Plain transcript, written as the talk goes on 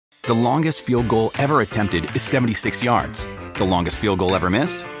The longest field goal ever attempted is 76 yards. The longest field goal ever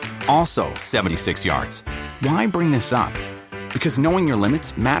missed? Also 76 yards. Why bring this up? Because knowing your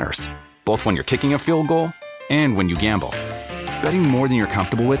limits matters, both when you're kicking a field goal and when you gamble. Betting more than you're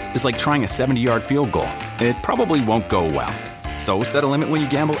comfortable with is like trying a 70-yard field goal. It probably won't go well. So set a limit when you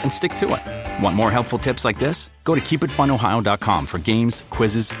gamble and stick to it. Want more helpful tips like this? Go to keepitfunohio.com for games,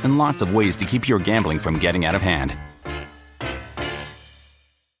 quizzes, and lots of ways to keep your gambling from getting out of hand.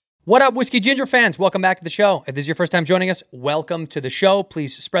 What up, Whiskey Ginger fans? Welcome back to the show. If this is your first time joining us, welcome to the show.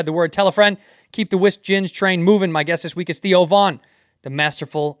 Please spread the word, tell a friend, keep the Whisk Ginge train moving. My guest this week is Theo Von, the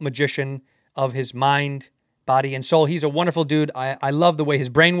masterful magician of his mind, body, and soul. He's a wonderful dude. I love the way his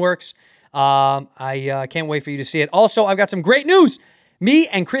brain works. I can't wait for you to see it. Also, I've got some great news. Me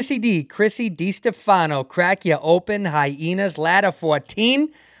and Chrissy D Stefano, Crack Ya Open, Hyenas, Ladder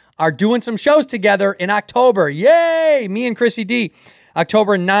 14, are doing some shows together in October. Yay! Me and Chrissy D.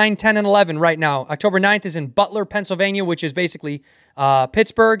 October 9, 10, and 11 right now. October 9th is in Butler, Pennsylvania, which is basically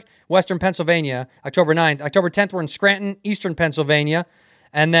Pittsburgh, Western Pennsylvania, October 9th. October 10th, we're in Scranton, Eastern Pennsylvania.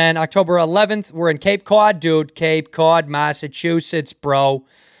 And then October 11th, we're in Cape Cod, dude. Cape Cod, Massachusetts, bro,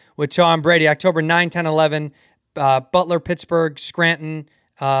 with Tom Brady. October 9, 10, 11, Butler, Pittsburgh, Scranton,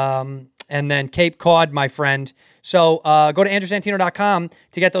 and then Cape Cod, my friend. So go to andrewsantino.com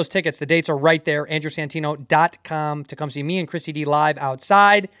to get those tickets. The dates are right there, andrewsantino.com, to come see me and Chrissy D live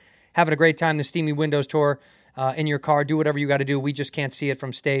outside, having a great time, the Steamy Windows Tour in your car. Do whatever you got to do. We just can't see it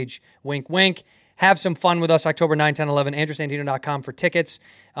from stage. Wink, wink. Have some fun with us October 9, 10, 11, andrewsantino.com for tickets.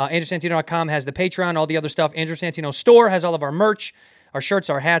 andrewsantino.com has the Patreon, all the other stuff. Andrew Santino store has all of our merch, our shirts,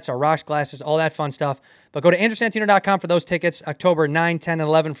 our hats, our rocks, glasses, all that fun stuff. But go to andrewsantino.com for those tickets. October 9, 10, and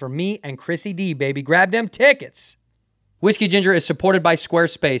 11 for me and Chrissy D, baby. Grab them tickets. Whiskey Ginger is supported by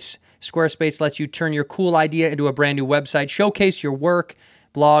Squarespace. Squarespace lets you turn your cool idea into a brand new website, showcase your work,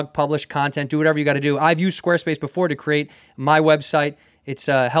 blog, publish content, do whatever you got to do. I've used Squarespace before to create my website. It's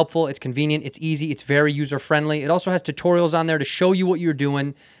helpful, it's convenient, it's easy, it's very user-friendly. It also has tutorials on there to show you what you're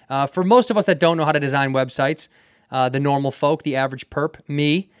doing. For most of us that don't know how to design websites, the normal folk, the average perp,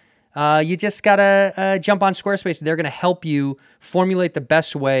 me, you just got to jump on Squarespace. They're going to help you formulate the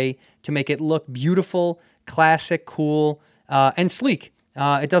best way to make it look beautiful, classic, cool, and sleek.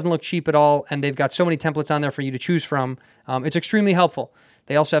 It doesn't look cheap at all, and they've got so many templates on there for you to choose from. It's extremely helpful.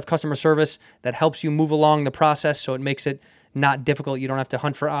 They also have customer service that helps you move along the process, so it makes it not difficult. You don't have to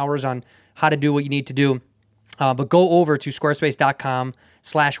hunt for hours on how to do what you need to do. But go over to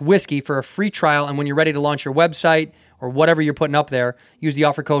squarespace.com/whiskey for a free trial. And when you're ready to launch your website or whatever you're putting up there, use the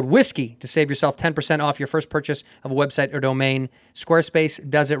offer code whiskey to save yourself 10% off your first purchase of a website or domain. Squarespace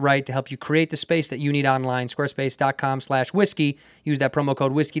does it right to help you create the space that you need online. Squarespace.com/whiskey. Use that promo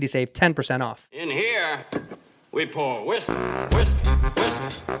code whiskey to save 10% off. In here, we pour whiskey, whiskey,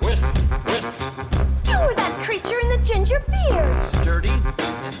 whiskey, whiskey, whiskey. You're that creature in the ginger beard. Sturdy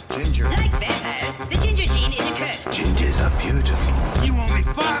and ginger. Like vampires, the ginger gene is a curse. Gingers are beautiful. You owe me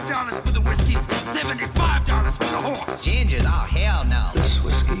 $5 for the whiskey and $75 for the horse. Gingers? Oh, hell no. This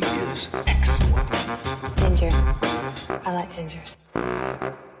whiskey is excellent. Ginger. I like gingers.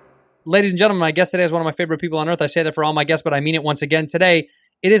 Ladies and gentlemen, my guest today is one of my favorite people on earth. I say that for all my guests, but I mean it once again today.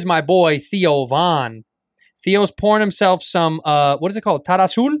 It is my boy, Theo Von. Theo's pouring himself some, what is it called?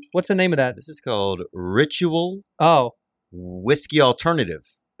 Tarasul? What's the name of that? This is called Ritual Whiskey Alternative.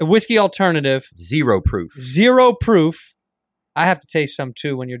 A whiskey alternative. Zero proof. Zero proof. I have to taste some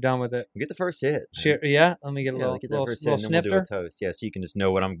too when you're done with it. Get the first hit. Sure, yeah? Let me get a little snifter. We'll do a toast. Yeah, so you can just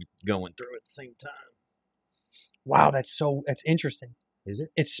know what I'm going through at the same time. Wow, that's interesting. Is it?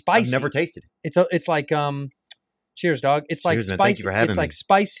 It's spicy. I've never tasted it. It's like, cheers, dog. It's like Cheers, man. spicy. Thank you for having it's me. like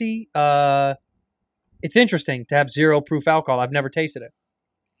spicy. It's interesting to have zero proof alcohol. I've never tasted it.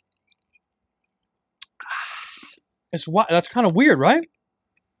 That's kind of weird, right?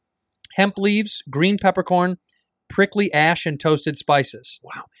 Hemp leaves, green peppercorn, prickly ash, and toasted spices.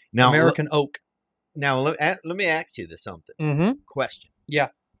 Wow. Now, American oak. Now, let me ask you this something. Mm-hmm. Question. Yeah.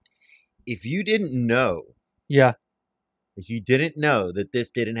 If you didn't know. Yeah. If you didn't know that this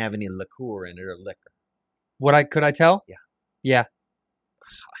didn't have any liqueur in it or liquor. Could I tell? Yeah. Yeah.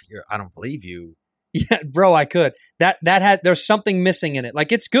 I don't believe you. Yeah, bro, I could. There's something missing in it.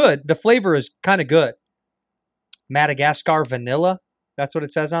 Like, it's good. The flavor is kind of good. Madagascar vanilla. That's what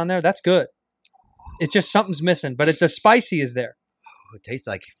it says on there. That's good. It's just something's missing, but the spicy is there. Oh, it tastes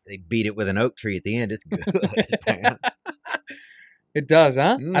like they beat it with an oak tree at the end. It's good, man. It does,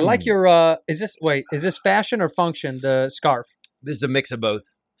 huh? I like your, is this fashion or function, the scarf? This is a mix of both.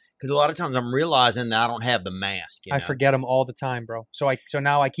 Because a lot of times I'm realizing that I don't have the mask. I forget them all the time, bro. So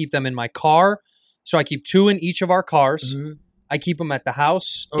now I keep them in my car. So I keep 2 in each of our cars. Mm-hmm. I keep them at the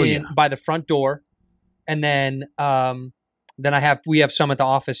house Oh, by the front door, and then we have some at the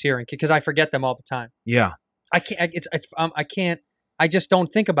office here, because I forget them all the time. Yeah. I can't. I just don't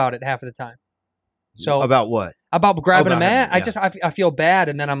think about it half of the time. So About what? about grabbing a mat, having- I feel bad,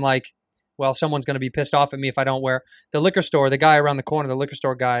 and then I'm like, well, someone's going to be pissed off at me if I don't wear the liquor store. The guy around the corner, the liquor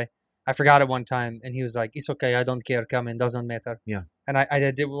store guy, I forgot it one time, and he was like, "It's okay, I don't care. Come in, doesn't matter." Yeah. And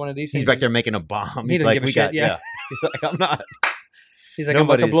I did one of these. He's things. back there making a bomb. He He's doesn't like, give a we shit, got, yeah. He's like, I'm not. He's like, I'm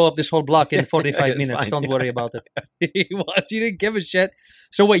about to Nobody's- blow up this whole block in 45 It's minutes. fine, Don't yeah. worry about it. What? You didn't give a shit.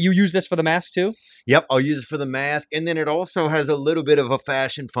 So wait, you use this for the mask too? Yep, I'll use it for the mask, and then it also has a little bit of a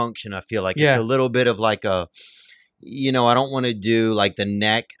fashion function. I feel like Yeah. it's a little bit of like a, I don't want to do like the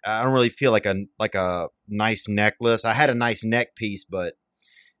neck. I don't really feel like a nice necklace. I had a nice neck piece, but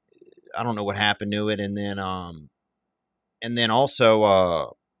I don't know what happened to it. And then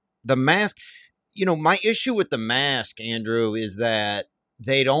also the mask. My issue with the mask, Andrew, is that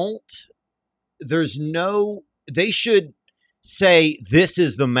they should say this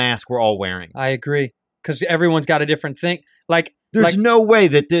is the mask we're all wearing. I agree, because everyone's got a different thing. Like, There's no way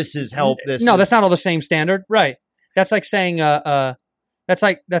that this is help. no, that's not all the same standard, right? That's like saying that's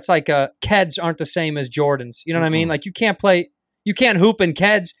like Keds aren't the same as Jordans. You know what I mean? Like you can't hoop in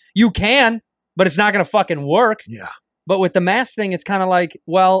Keds. You can, but it's not going to fucking work. Yeah. But with the mask thing, it's kind of like,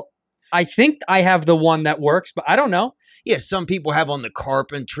 well, I think I have the one that works, but I don't know. Yeah, some people have on the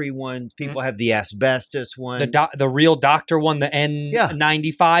carpentry one. People have the asbestos one. The real doctor one, the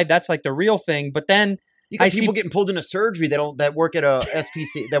N95, that's like the real thing. But then you got I people see getting pulled into surgery that work at a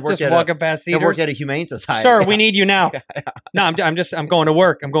SPC that work just at walking past that work Cedars. at a humane society. Sir, Yeah. we need you now. No, I'm going to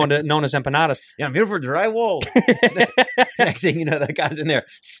work. I'm going to known as empanadas. Yeah, I'm here for drywall. Next thing you know, that guy's in there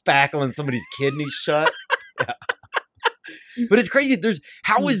spackling somebody's kidneys shut. Yeah. But it's crazy.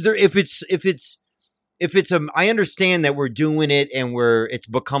 How is there if it's I understand that we're doing it and it's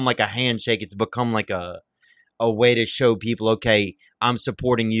become like a handshake. It's become like a way to show people, okay, I'm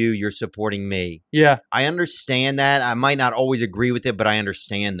supporting you, you're supporting me. Yeah, I understand that. I might not always agree with it, but I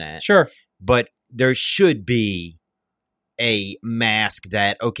understand that. sure. But there should be a mask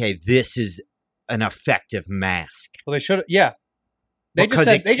that, okay, this is an effective mask. Well, they should. Yeah, they Because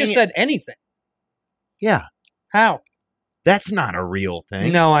just it can't- said anything. Yeah. How? That's not a real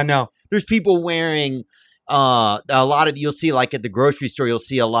thing. No, I know. There's people wearing a lot of, you'll see like at the grocery store, you'll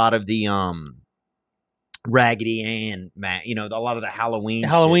see a lot of the Raggedy Ann a lot of the Halloween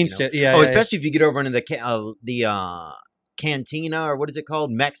shit. Yeah. Oh, yeah, especially if you get over into the cantina, or what is it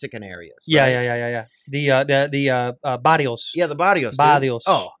called? Mexican areas. Yeah. right? Yeah. The barrios. Yeah, the barrios. dude. Barrios.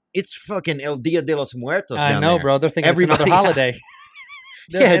 Oh, it's fucking El Dia de los Muertos. I down know, there. bro. They're thinking Everybody- it's another holiday.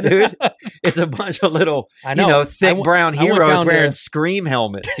 Yeah, dude. It's a bunch of little, I know. I thick went- brown I went heroes down wearing to- Scream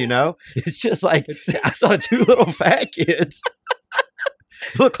helmets, It's just like, I saw two little fat kids.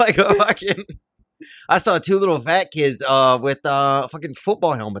 Look like a fucking, I saw two little fat kids with fucking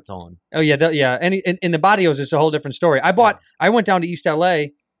football helmets on. Oh yeah, yeah. And in the barrios, it's a whole different story. I went down to East LA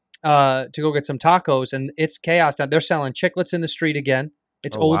to go get some tacos, and it's chaos down. They're selling chiclets in the street again.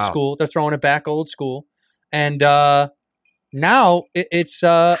 It's Oh, old wow. school. They're throwing it back old school, and now it's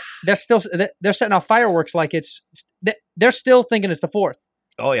they're setting off fireworks like they're still thinking it's the 4th.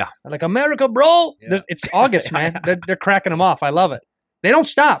 Oh, yeah. Like America, bro. Yeah. It's August, man. They're cracking them off. I love it. They don't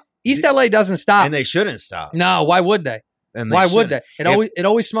stop. East LA doesn't stop. And they shouldn't stop. No, why would they? And they Why would shouldn't. they? It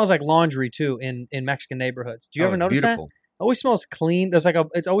always smells like laundry too in Mexican neighborhoods. Do you ever it's notice beautiful. that? It always smells clean.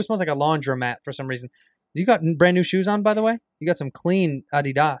 It always smells like a laundromat for some reason. You got brand new shoes on, by the way? You got some clean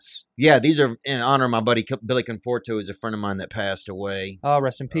Adidas. Yeah, these are in honor of my buddy Billy Conforto, who's a friend of mine that passed away. Oh,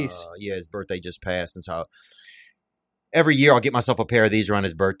 rest in peace. Yeah, his birthday just passed, and so every year I'll get myself a pair of these around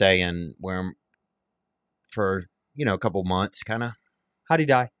his birthday and wear them for a couple months, kind of. How'd he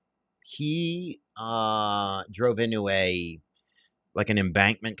die? He drove into an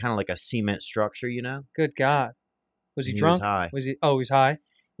embankment, kind of like a cement structure, Good God. Was he He drunk? was high. He was high?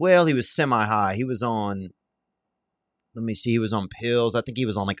 Well, he was semi-high. He was on, let me see, he was on pills. I think he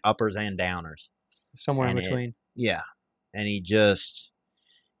was on like uppers and downers. Somewhere in And between. Yeah. And he'd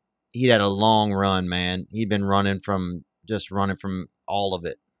had a long run, man. He'd been running from all of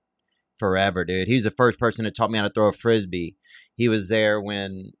it forever, dude. He was the first person that taught me how to throw a Frisbee. He was there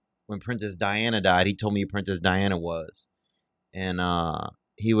when Princess Diana died. He told me who Princess Diana was. And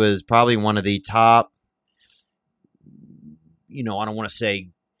he was probably one of the top, I don't want to say,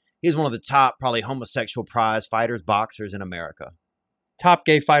 he was one of the top probably homosexual prize fighters, boxers in America. Top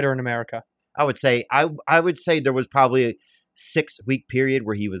gay fighter in America. I would say there was probably a 6-week period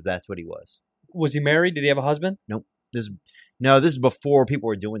where that's what he was. Was he married? Did he have a husband? Nope. This is before people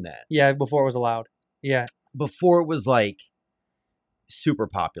were doing that. Yeah, before it was allowed. Yeah. Before it was like, super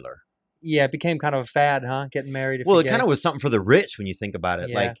popular. Yeah, it became kind of a fad, huh? Getting married. If Well, you're it gay. kind of was something for the rich when you think about it.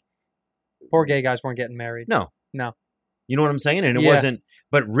 Yeah. Like, Poor gay guys weren't getting married. no, No. you know what I'm saying? And it Yeah. wasn't,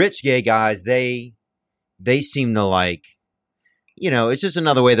 but rich gay guys, they seem to like, it's just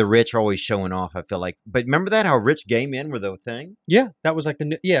another way the rich are always showing off, I feel like. But remember that, how rich gay men were the thing? Yeah, that was like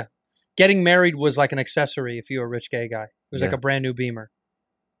getting married was like an accessory if you were a rich gay guy. It was like Yeah. a brand new Beamer.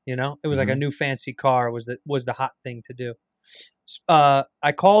 It was like a new fancy car was the hot thing to do.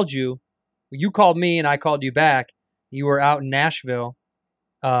 I called you. You called me and I called you back. You were out in Nashville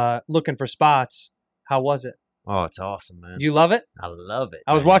looking for spots. How was it? Oh, it's awesome, man. Do you love it? I love it.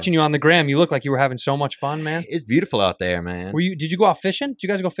 I was man. watching you on the gram. You look like you were having so much fun, man. It's beautiful out there, man. Did you go out fishing? Did you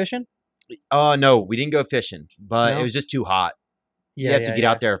guys go fishing? Oh, no, we didn't go fishing, but No? it was just too hot. Yeah, You have to get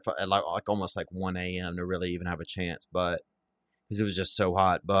out there at like almost like 1 a.m. to really even have a chance, but because it was just so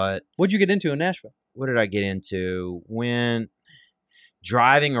hot. But What'd you get into in Nashville? what did I get into? When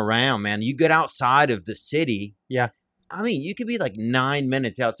driving around, man, you get outside of the city. Yeah. I mean, you could be like 9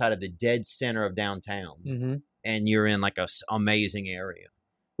 minutes outside of the dead center of downtown, Mm-hmm. and you're in like a amazing area.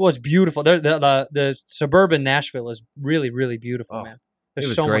 Well, it's beautiful. The suburban Nashville is really, really beautiful, Oh, man. it There's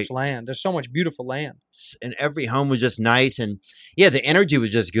was so great. much land. There's so much beautiful land. And every home was just nice, and yeah, the energy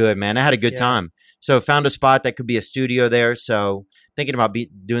was just good, man. I had a good Yeah. time. So found a spot that could be a studio there. So thinking about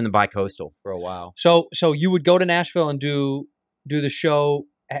doing the Bicoastal for a while. So you would go to Nashville and do the show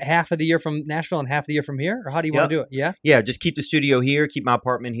half of the year from Nashville and half the year from here, or how do you want to do it? Yeah. Yeah, just keep the studio here, keep my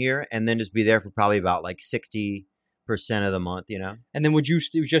apartment here, and then just be there for probably about like 60% of the month. And then would you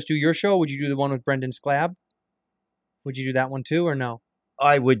just do your show? Would you do the one with Brendan Schlab? Would you do that one too, or no?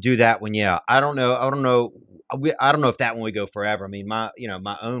 I would do that one. Yeah, I don't know. I don't know if that one would go forever. I mean, my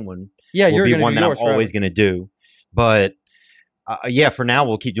own one. Yeah, will you're be going one to do that I'm yours forever. always going to do. But yeah, for now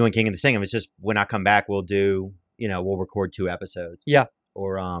we'll keep doing King of the Singum. It's just when I come back, we'll do. We'll record 2 episodes. Yeah.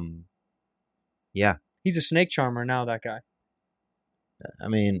 Or yeah. He's a snake charmer now. That guy. I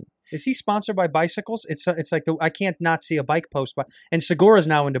mean, Is he sponsored by bicycles? It's like I can't not see a bike post. And Segura's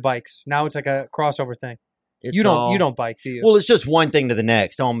now into bikes. Now it's like a crossover thing. it's You all- don't bike, do you? Well, it's just one thing to the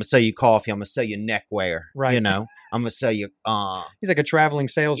next. Oh, I'm gonna sell you coffee. I'm gonna sell you neckwear. Right. I'm gonna sell you He's like a traveling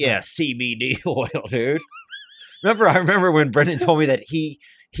salesman. yeah, CBD oil, dude. I remember when Brendan told me that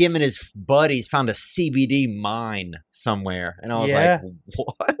him and his buddies found a CBD mine somewhere, and I was Yeah. like,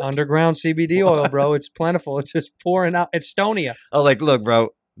 "What?" Underground CBD oil, bro. It's plentiful. It's just pouring out. Estonia. I was like, "Look, bro,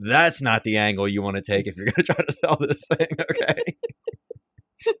 that's not the angle you want to take if you're gonna try to sell this thing." Okay.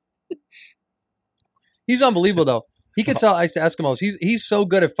 He's unbelievable, though. He could sell ice to Eskimos. He's so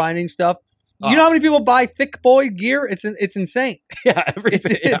good at finding stuff. You know how many people buy thick boy gear? It's insane. Yeah,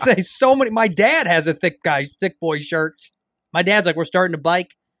 everything. It's so many. My dad has a thick boy shirt. My dad's like, we're starting to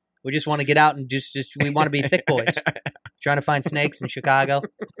bike. We just want to get out and just we want to be thick boys. Trying to find snakes in Chicago.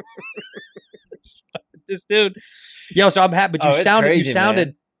 This dude. Yo, so I'm happy. But Oh, it's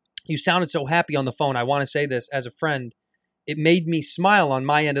crazy, you sounded so happy on the phone. I want to say this as a friend. It made me smile on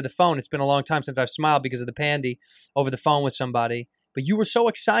my end of the phone. It's been a long time since I've smiled because of the pandy over the phone with somebody. But you were so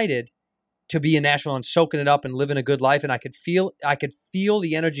excited to be in Nashville and soaking it up and living a good life, and I could feel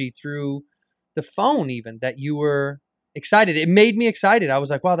the energy through the phone, even that you were excited. It made me excited. I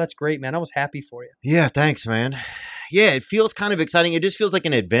was like, wow, that's great, man. I was happy for you. Yeah, thanks, man. Yeah, it feels kind of exciting. It just feels like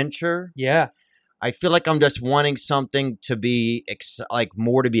an adventure. Yeah. I feel like I'm just wanting something to be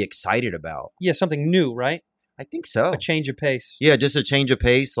more to be excited about. Yeah, something new, right? I think so. A change of pace. Yeah, just a change of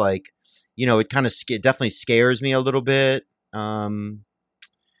pace. Like, it kind of definitely scares me a little bit. I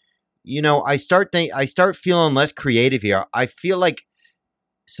start feeling less creative here. I feel like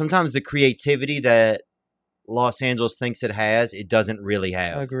sometimes the creativity that Los Angeles thinks it has, it doesn't really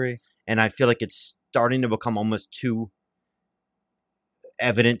have. I agree. And I feel like it's starting to become almost too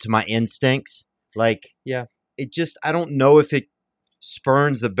evident to my instincts. Like, Yeah. I don't know if it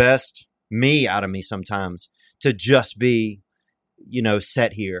spurns the best me out of me sometimes to just be,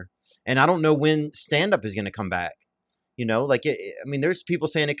 set here. And I don't know when stand-up is going to come back. There's people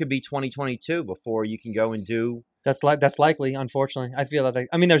saying it could be 2022 before you can go and do. That's likely, unfortunately. I feel that.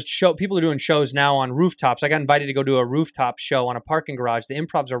 There's people are doing shows now on rooftops. I got invited to go do a rooftop show on a parking garage. The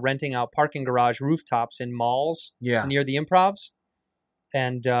Improvs are renting out parking garage rooftops in malls near the Improvs.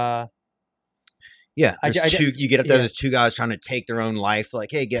 And Yeah, you get up there. yeah. There's 2 guys trying to take their own life. Like,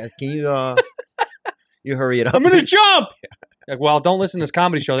 hey guys, can you you hurry it up? I'm gonna jump. Like, well, don't listen to this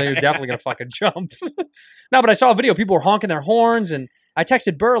comedy show. Then you're definitely gonna fucking jump. No, but I saw a video. People were honking their horns, and I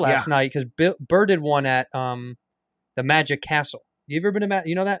texted Burr last night because Burr did one at the Magic Castle. You ever been to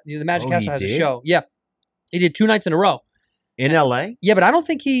the Magic Castle has a show? Yeah, he did 2 nights in a row in LA. Yeah, but I don't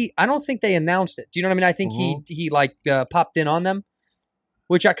think they announced it. Do you know what I mean? I think he popped in on them.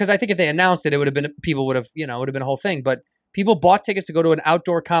 which because I think if they announced it, it would have been people would have it would have been a whole thing. But people bought tickets to go to an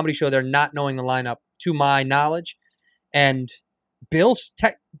outdoor comedy show. They're not knowing the lineup, to my knowledge. And Bill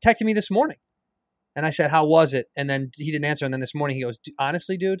texted me this morning, and I said, "How was it?" And then he didn't answer. And then this morning he goes,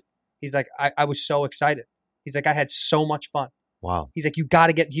 "Honestly, dude," he's like, "I was so excited." He's like, "I had so much fun." Wow. He's like, "You got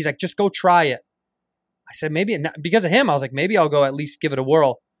to get." He's like, "Just go try it." I said, "Maybe because of him." I was like, "Maybe I'll go at least give it a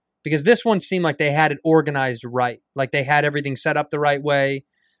whirl," because this one seemed like they had it organized right, like they had everything set up the right way.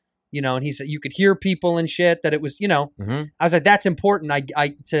 And he said you could hear people and shit, that it was, Mm-hmm. I was like, that's important.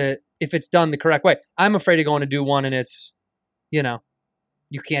 If it's done the correct way. I'm afraid of going to do one and it's, you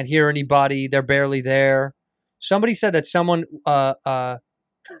can't hear anybody. They're barely there. Somebody said that someone, you know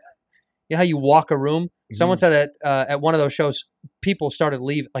how you walk a room? Mm-hmm. Someone said that at one of those shows, people started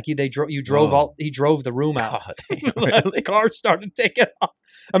leaving. Like he drove the room out. God, really? The car started taking off.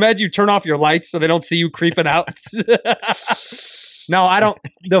 Imagine you turn off your lights so they don't see you creeping out. No, I don't.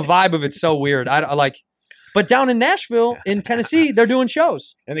 The vibe of it's so weird. I like, but down in Nashville, in Tennessee, they're doing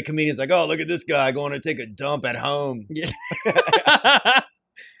shows. And the comedian's like, "Oh, look at this guy going to take a dump at home." Yeah.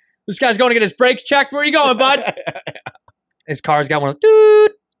 This guy's going to get his brakes checked. Where are you going, bud? His car's got one of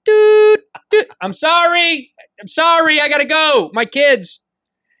doot, doot, doot. I'm sorry. I gotta go. My kids.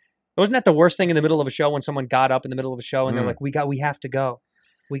 Wasn't that the worst thing in the middle of a show when someone got up in the middle of a show and they're like, "We have to go.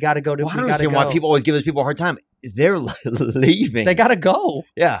 We got to go to." I don't understand why people always give those people a hard time. They're leaving. They got to go.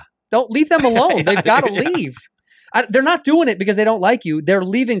 Yeah. Don't leave them alone. They've got to leave. They're not doing it because they don't like you. They're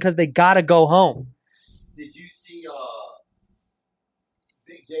leaving because they got to go home. Did you see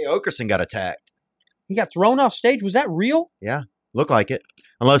Big Jay Okerson got attacked? He got thrown off stage. Was that real? Yeah. Looked like it.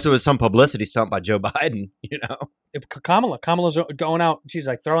 Unless it was some publicity stunt by Joe Biden, Kamala's going out. She's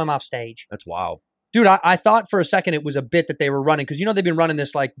like, throw him off stage. That's wild. Dude, I thought for a second it was a bit that they were running because they've been running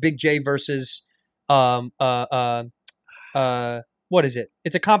this like Big J versus what is it?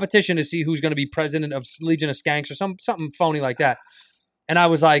 It's a competition to see who's going to be president of Legion of Skanks or something phony like that. And I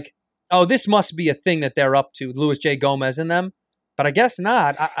was like, oh, this must be a thing that they're up to, Louis J. Gomez and them. But I guess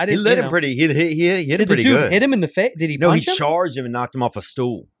not. I didn't. He lit him pretty. He hit him pretty good. good. Hit him in the face? Did he? No, punch he him? charged him and knocked him off a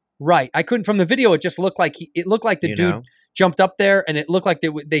stool. Right. I couldn't from the video. It just looked like the dude jumped up there, and it looked like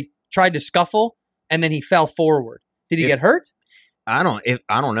they tried to scuffle, and then he fell forward. Did he get hurt? I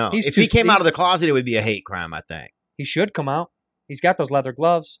don't know. If he came out of the closet, it would be a hate crime. I think he should come out. He's got those leather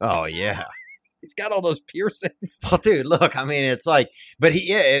gloves. Oh yeah. He's got all those piercings. Well, dude, look, I mean, it's like, but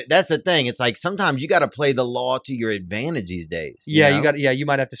that's the thing. It's like sometimes you got to play the law to your advantage these days. You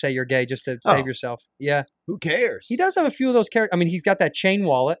might have to say you're gay just to save yourself. Yeah. Who cares? He does have a few of those characters. I mean, he's got that chain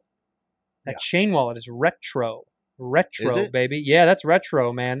wallet. That chain wallet is retro. Retro, is it? Baby. Yeah, that's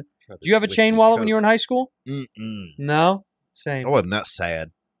retro, man. Do you have a chain wallet when you were in high school? Mm-mm. No? Same. I wasn't that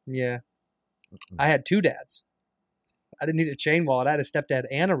sad. Yeah. I had two dads. I didn't need a chain wallet. I had a stepdad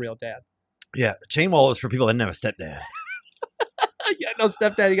and a real dad. Yeah, the chain wallet is for people that didn't have a stepdad. Yeah, no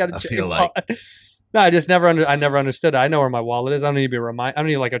stepdad. You got a chain feel wallet. like. No, I never understood it. I know where my wallet is. I don't need to be I don't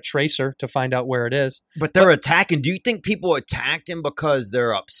need like a tracer to find out where it is. But they're attacking. Do you think people attacked him because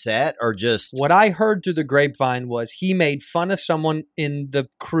they're upset or just? What I heard through the grapevine was he made fun of someone in the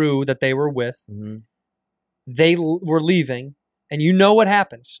crew that they were with. Mm-hmm. They were leaving. And you know what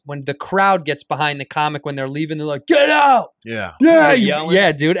happens when the crowd gets behind the comic when they're leaving. They're like, "Get out!" Yeah,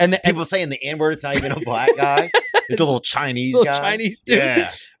 yeah, dude. And people saying the N-word. It's not even a black guy. It's a little Chinese guy. Chinese dude.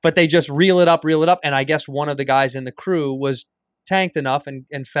 Yeah, but they just reel it up. And I guess one of the guys in the crew was tanked enough and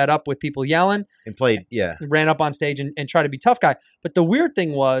fed up with people yelling and played. Yeah, ran up on stage and tried to be tough guy. But the weird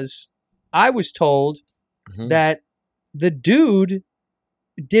thing was, I was told that the dude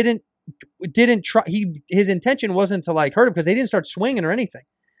didn't try. His intention wasn't to like hurt him because they didn't start swinging or anything.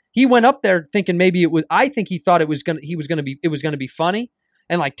 He went up there thinking maybe it was. I think he thought it was gonna be funny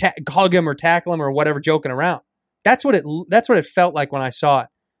and like hug him or tackle him or whatever, joking around. That's what it felt like when I saw it.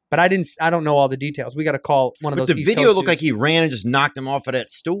 But I don't know all the details. We got to call one of those. But the East video Coast looked dudes. like he ran and just knocked him off of that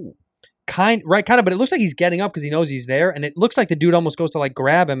stool. Kind of. But it looks like he's getting up because he knows he's there, and it looks like the dude almost goes to like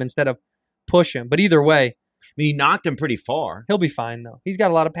grab him instead of push him. But either way. I mean, he knocked him pretty far. He'll be fine, though. He's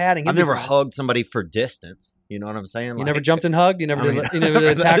got a lot of padding. I've never hugged somebody for distance. You know what I'm saying? You never jumped and hugged? You never did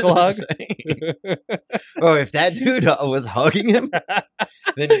a tackle hug? Oh, if that dude was hugging him,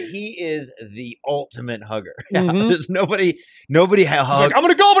 then he is the ultimate hugger. Mm-hmm. There's nobody has He's like, I'm going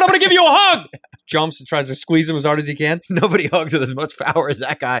to go, but I'm going to give you a hug. Jumps and tries to squeeze him as hard as he can. Nobody hugs with as much power as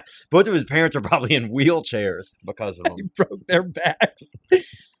that guy. Both of his parents are probably in wheelchairs because of him. He broke their backs.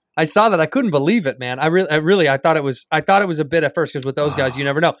 I saw that. I couldn't believe it, man. I thought it was a bit at first because with those guys, you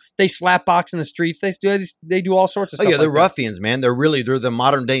never know. They slap box in the streets. They do all sorts of stuff. Oh yeah, they're like ruffians, man. They're the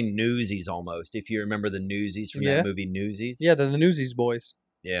modern day Newsies almost. If you remember the Newsies from that movie Newsies. Yeah, they're the Newsies boys.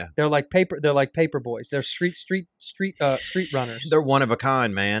 Yeah. They're like paper boys. They're street runners. They're one of a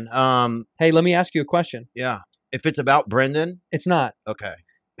kind, man. Hey, let me ask you a question. Yeah. If it's about Brendan, It's not. okay.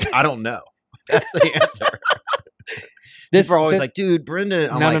 I don't know. That's the answer. People are always like, dude, Brendan.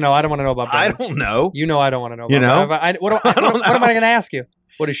 I'm no. I don't want to know about I Brendan. don't know. You know I don't want to know about You know? What I don't what am I know. going to ask you?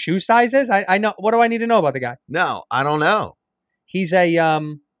 What his shoe size is? I know. What do I need to know about the guy? No, I don't know. He's a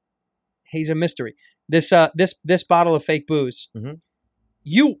mystery. This bottle of fake booze. Mhm.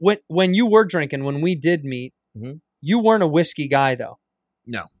 You when you were drinking, when we did meet, Mhm. you weren't a whiskey guy though.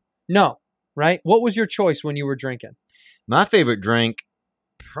 No. Right? What was your choice when you were drinking? My favorite drink,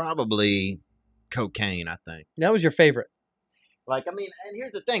 probably cocaine, I think. That was your favorite. Like, I mean, and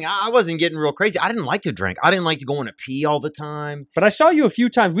here's the thing. I wasn't getting real crazy. I didn't like to drink. I didn't like to go on a pee all the time. But I saw you a few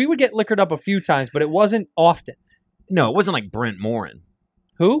times. We would get liquored up a few times, but it wasn't often. No, it wasn't like Brent Morin.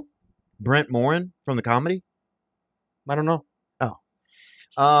 Who? Brent Morin from the comedy? I don't know.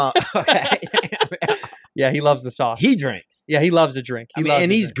 Okay. Yeah, he loves the sauce. He drinks. Yeah, he loves a drink. I mean,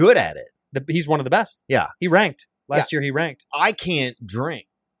 and he's good at it. He's one of the best. Yeah. He ranked. Last year he ranked. I can't drink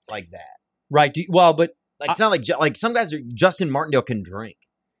like that. Right. But Like, it's not like some guys, Justin Martindale can drink,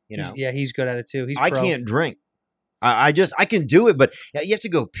 you know? he's good at it too. I can't drink. I can do it, but you have to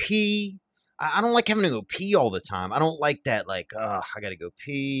go pee. I don't like having to go pee all the time. I don't like that. Like, I got to go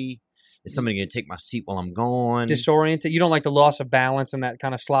pee. Is somebody going to take my seat while I'm gone? Disoriented. You don't like the loss of balance and that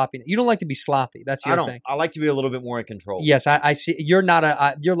kind of sloppiness. You don't like to be sloppy. That's your thing. I like to be a little bit more in control. Yes, I see. You're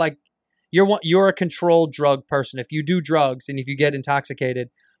not you're a controlled drug person. If you do drugs and if you get intoxicated,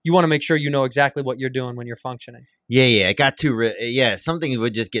 you want to make sure you know exactly what you're doing when you're functioning. Yeah. It got too, some things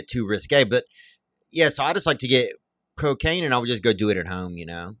would just get too risque. But yeah, so I just like to get cocaine and I would just go do it at home, you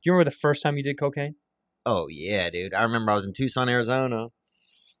know? Do you remember the first time you did cocaine? Oh, yeah, dude. I remember I was in Tucson, Arizona,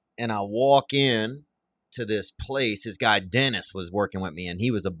 and I walk in to this place. This guy, Dennis, was working with me, and he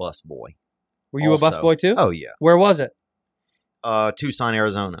was a bus boy. Were you a bus boy too? Oh, yeah. Where was it? Tucson,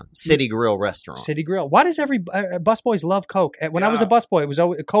 Arizona. City Grill restaurant. City Grill. Why does every bus boys love Coke? When I was a Yeah. bus boy,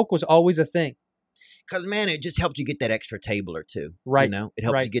 Coke was always a thing. Because, man, it just helped you get that extra table or two. Right. You know? It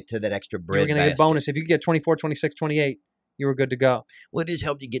helped Right. you get to that extra You bread were going to get a basket. bonus. If you could get 24, 26, 28, you were good to go. Well, it just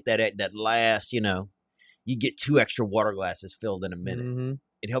helped you get that last, you know, you get 2 extra water glasses filled in a minute. Mm-hmm.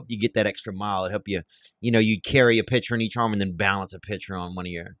 It helped you get that extra mile. It helped you, you know, you carry a pitcher in each arm and then balance a pitcher on one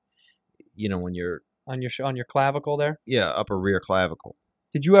of your, you know, when you're On your clavicle there? upper rear clavicle.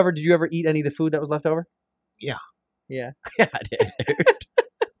 Did you ever eat any of the food that was left over? Yeah. Yeah. Yeah, I did, dude.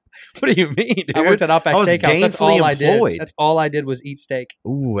 What do you mean, dude? I worked at Outback I was Steakhouse. That's gainfully all I did. employed. That's all I did was eat steak.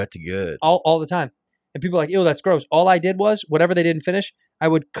 Ooh, that's good. All the time. And people are like, ew, that's gross. All I did was, whatever they didn't finish, I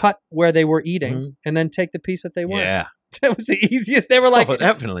would cut where they were eating Mhm. and then take the piece that they weren't. Yeah. That was the easiest. They were like, Oh,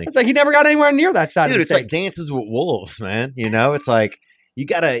 definitely. it's like he never got anywhere near that side Dude, of the it's like steak. Dances with Wolves, man. You know, it's like you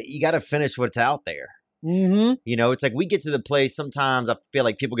gotta finish what's out there. Mm-hmm. You know, it's like we get to the place, sometimes I feel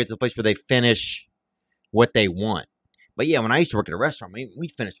like people get to the place where they finish what they want. But yeah, when I used to work at a restaurant, we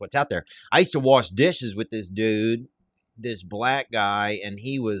finished what's out there. I used to wash dishes with this dude, this black guy, and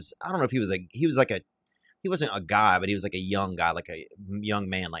he was, I don't know if he wasn't a guy, but he was like a young guy, like a young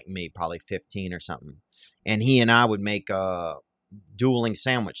man like me, probably 15 or something. And he and I would make dueling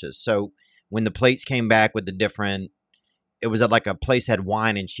sandwiches. So when the plates came back with the different, it was at like a place had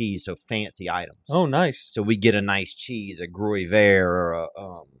wine and cheese, so fancy items. Oh, nice. So we get a nice cheese, a Gruyere or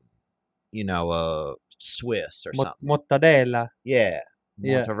a Swiss or something. Mozzarella. Yeah.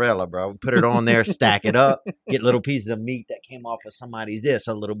 Yeah. Mozzarella, bro. Put it on there, stack it up, get little pieces of meat that came off of somebody's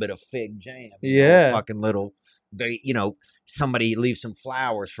a little bit of fig jam. Yeah. Fucking little, somebody leaves some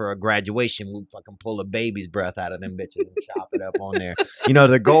flowers for a graduation. We fucking pull a baby's breath out of them bitches and chop it up on there.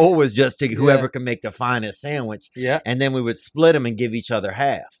 The goal was just to whoever could make the finest sandwich. Yeah. And then we would split them and give each other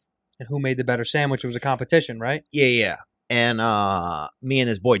half. And who made the better sandwich? It was a competition, right? Yeah. And me and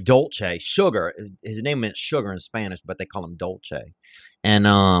his boy Dolce, Sugar, his name meant sugar in Spanish, but they call him Dolce. And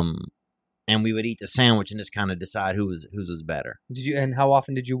we would eat the sandwich and just kind of decide whose was better. And how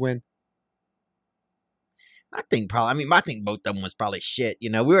often did you win? I think both of them was probably shit. We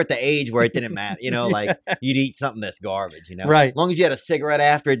were at the age where it didn't matter. Like you'd eat something that's garbage. Right. As long as you had a cigarette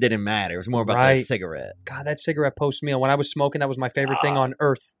after, it didn't matter. It was more about that cigarette. God, that cigarette post meal. When I was smoking, that was my favorite thing on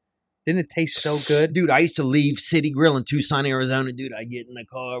earth. Didn't it taste so good? Dude, I used to leave City Grill in Tucson, Arizona. Dude, I'd get in the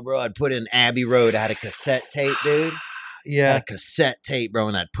car, bro. I'd put in Abbey Road. I had a cassette tape, dude. Yeah. I had a cassette tape, bro,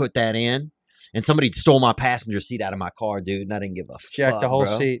 and I'd put that in. And somebody stole my passenger seat out of my car, dude, and I didn't give a fuck, Jack the whole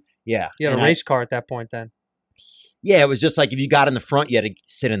bro. seat. Yeah. You had And a race car at that point then. Yeah, it was just like if you got in the front, you had to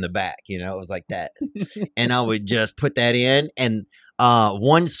sit in the back. You know, it was like that. And I would just put that in, and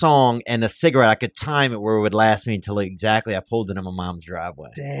one song and a cigarette, I could time it where it would last me until exactly I pulled it in my mom's driveway.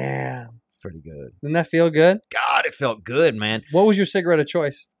 Damn. Pretty good. Didn't that feel good? God, it felt good, man. What was your cigarette of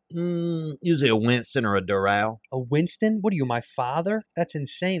choice? Usually a Winston or a Doral. A Winston? What are you, my father? That's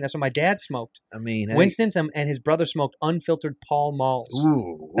insane. That's what my dad smoked. I mean, hey. Winston's and his brother smoked unfiltered Pall Malls.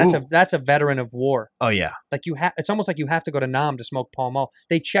 Ooh, That's a veteran of war. Oh yeah. Like it's almost like you have to go to Nam to smoke Pall Mall.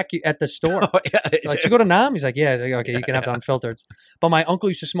 They check you at the store. Oh, yeah. Like, you go to Nam? He's like, yeah. He's like, okay, you can have the unfiltered. But my uncle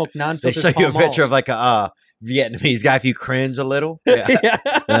used to smoke They non-filtered show Pall you a picture Malls. of like a Vietnamese guy if you cringe a little. Yeah. Yeah.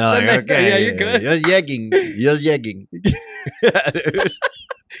 They're like, Then okay, yeah, you're good. Just yegging. Just yegging. Dude.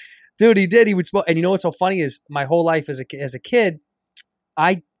 Dude, he did. He would smoke. And you know what's so funny is my whole life as a kid,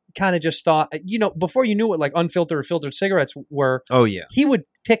 I kind of just thought, before you knew what like unfiltered or filtered cigarettes were, Oh yeah. he would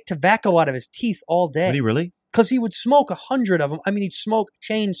pick tobacco out of his teeth all Did day he really? because he would smoke 100 of them. I mean, he'd smoke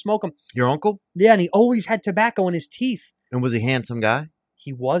them. Your uncle? Yeah, and he always had tobacco in his teeth. And was he a handsome guy?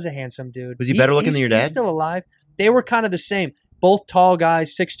 He was a handsome dude. Was he better looking than your dad? He's still alive. They were kind of the same. Both tall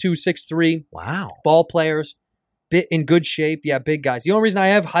guys, 6'2", 6'3", Wow. ball players, in good shape. Yeah, big guys. The only reason I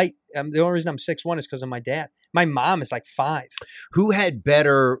have height, the only reason I'm 6'1" is because of my dad. My mom is like 5. Who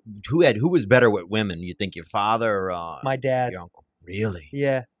was better with women? You think your father or My dad. your uncle? Really?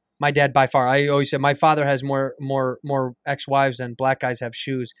 Yeah. My dad by far. I always said my father has more ex-wives than black guys have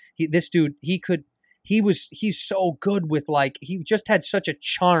shoes. He's so good with like, he just had such a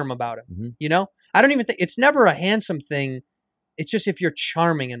charm about him. Mm-hmm. You know? I don't even think, it's never a handsome thing. It's just if you're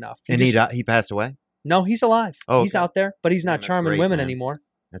charming enough. And he passed away? No, he's alive. Oh, he's okay. out there, but he's not that's charming great, women man. anymore.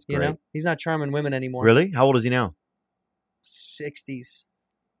 That's You great. know? He's not charming women anymore. Really? How old is he now? 60s.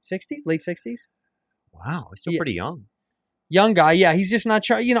 60? Late 60s? Wow. He's still Yeah. pretty young. Young guy, yeah. He's just not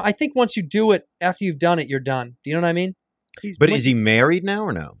charming. I think once you do it, after you've done it, you're done. Do you know what I mean? But is he married now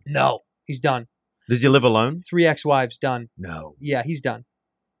or no? No. He's done. Does he live alone? 3 ex-wives, done. No. Yeah, he's done.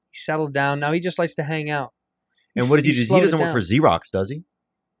 He settled down. Now he just likes to hang out. And what does he do? He slowed doesn't it work for down. Xerox, does he?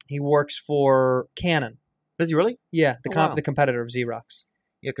 He works for Canon. Does he really? Yeah, Oh, wow. the competitor of Xerox.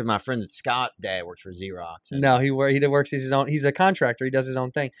 Yeah, because my friend Scott's dad works for Xerox. And No, he works his own. He's a contractor. He does his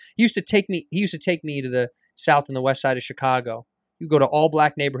own thing. He used to take me to the south and the west side of Chicago. You go to all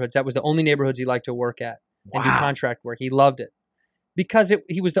black neighborhoods. That was the only neighborhoods he liked to work at and do Wow. contract work. He loved it because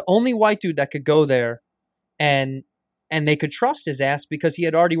he was the only white dude that could go there, and they could trust his ass because he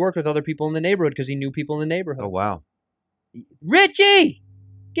had already worked with other people in the neighborhood because he knew people in the neighborhood. Oh, wow. Richie,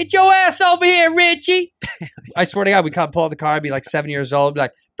 get your ass over here, Richie. I swear to God, we can't pull out the car. I'd be like 7 years old. Be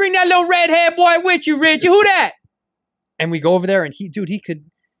like, bring that little red-haired boy with you, Richie. Who that? And we go over there, and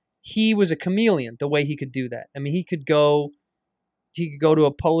he was a chameleon the way he could do that. I mean, he could go to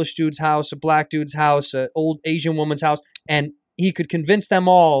a Polish dude's house, a black dude's house, an old Asian woman's house, and he could convince them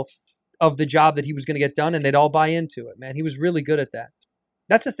all of the job that he was going to get done, and they'd all buy into it, man. He was really good at that.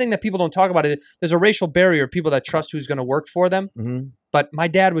 That's the thing that people don't talk about. There's a racial barrier of people that trust who's going to work for them. Mm-hmm. But my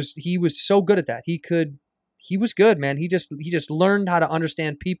dad was so good at that. He was good, man. He just learned how to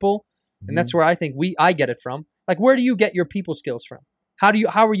understand people. And that's where I think I get it from. Like, where do you get your people skills from? How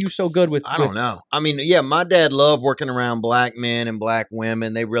are you so good with? I don't know. I mean, yeah, my dad loved working around black men and black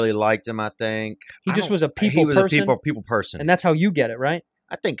women. They really liked him, I think. He just was a He people was person. a people person. And that's how you get it, right?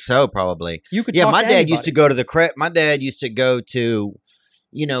 I think so, probably. You could Yeah, talk my to dad anybody. used to go to my dad used to go to,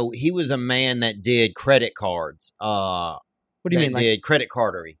 he was a man that did credit cards. What do you mean? Like did credit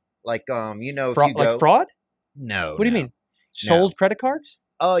cardery. Like, if you go. like fraud? No. What do you mean? Sold credit cards?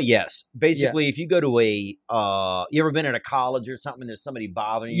 Oh, yes. Basically, if you go to you ever been at a college or something, there's somebody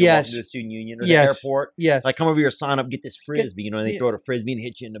bothering you Yes. walking to the student union or Yes. the airport. Yes. Like, come over here, sign up, get this Frisbee, and they yeah. throw the Frisbee and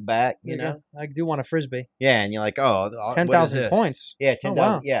hit you in the back, you There you know? go. I do want a Frisbee. Yeah, and you're like, what is 10,000 this? points. Yeah, 10,000.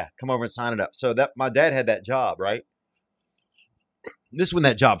 wow. Yeah, come over and sign it up. So my dad had that job, right? This is when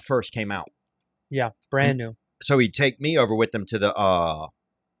that job first came out. Yeah, brand new. So he'd take me over with him to the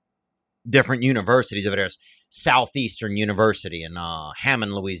different universities over there. Southeastern University in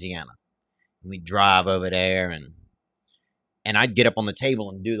Hammond, Louisiana. And we'd drive over there and I'd get up on the table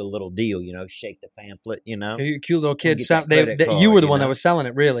and do the little deal, shake the pamphlet, You cute little kid. get that credit You card, were the you one know? that was selling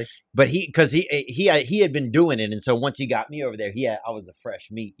it, really. But because he had been doing it, and so once he got me over there, I was the fresh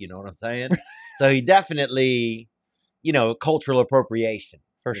meat. You know what I'm saying? So he definitely, cultural appropriation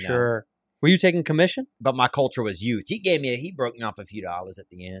For you know? sure. Were you taking commission? But my culture was youth. He broke me off a few dollars at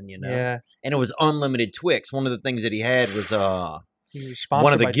the end, Yeah. And it was unlimited Twix. One of the things that he had was You were sponsored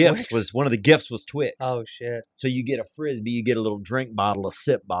one of the by gifts Twix? was Twix. Oh shit! So you get a Frisbee, you get a little drink bottle, a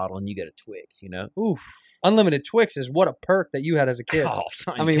sip bottle, and you get a Twix. Oof! Unlimited Twix is what a perk that you had as a kid. Oh,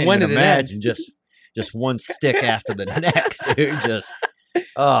 son, I you mean, can't when even did it end? imagine just just one stick after the next, dude. Just,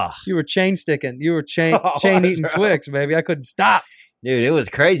 You were chain sticking. You were chain eating Twix, baby. I couldn't stop. dude, it was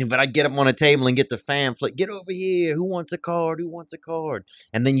crazy. But I'd get up on a table and get the fan flick. Get over here. Who wants a card? Who wants a card?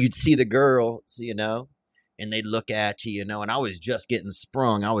 And then you'd see the girls, you know, and they'd look at you, you know, and I was just getting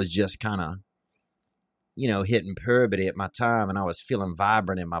sprung. I was just kind of, you know, hitting puberty at my time, and I was feeling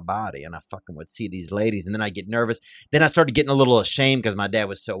vibrant in my body, and I fucking would see these ladies, and then I get nervous. Then I started getting a little ashamed because my dad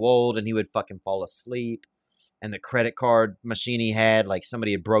was so old, and he would fucking fall asleep. And the credit card machine he had, like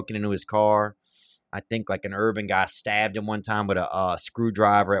somebody had broken into his car. I think like an urban guy stabbed him one time with a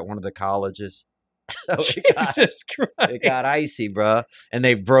screwdriver at one of the colleges. So Jesus Christ. it got icy, bro. And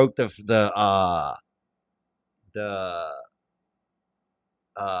they broke the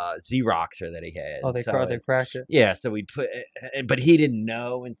Xeroxer that he had. Oh, they cracked it. Yeah, so we put, but he didn't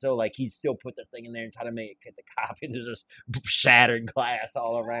know, and so like he still put the thing in there and try to make it the copy. There's just shattered glass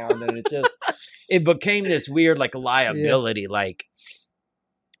all around, and it became this weird like liability. Like,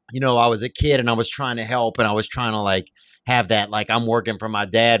 you know, I was a kid and I was trying to help, and I was trying to like have that like I'm working for my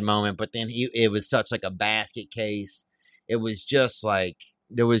dad moment, but then it was such like a basket case. It was just like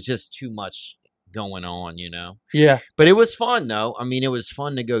there was just too much going on, you know. Yeah, but it was fun though. I mean, it was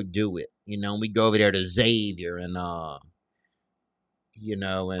fun to go do it, you know. We go over there to Xavier, and you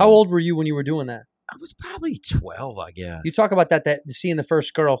know. And how old were you when you were doing that? I was probably 12, I guess. You talk about that seeing the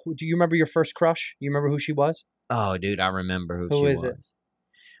first girl. Do you remember your first crush? You remember who she was? Oh, dude, I remember who she is was. It?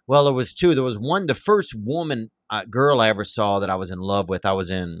 Well, there was two. There was one, the first girl I ever saw that I was in love with. I was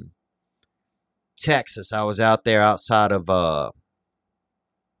in Texas. I was out there outside of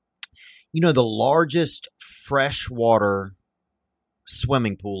you know, the largest freshwater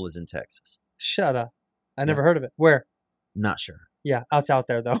swimming pool is in Texas. Shut up. I never heard of it. Where? Not sure. Yeah, it's out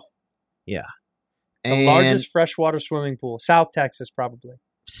there, though. Yeah. The largest freshwater swimming pool. South Texas, probably.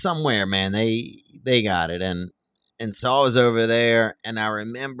 Somewhere, man. They got it. And so I was over there, and I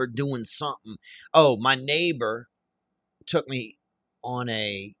remember doing something. Oh, my neighbor took me on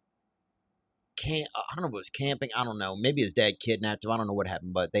a I don't know if it was camping. I don't know. Maybe his dad kidnapped him. I don't know what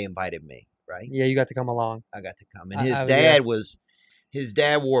happened, but they invited me, right? Yeah, you got to come along. I got to come. And his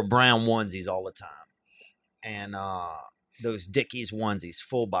dad wore brown onesies all the time. And those Dickies onesies,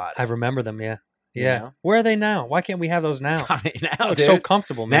 full body. I remember them, yeah. You Yeah. know? Where are they now? Why can't we have those now? I mean, now, It's so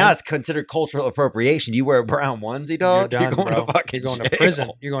comfortable, man. Now it's considered cultural appropriation. You wear a brown onesie, dog? You're done, going bro. to fucking You're going jail. to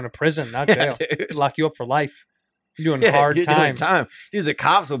prison. You're going to prison, not jail. Dude. Lock you up for life. You're doing hard you're time. doing time. Dude, the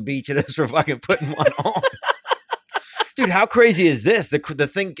cops will beat you just for fucking putting one on. Dude, how crazy is this? The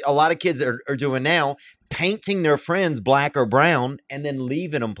thing a lot of kids are doing now, painting their friends black or brown and then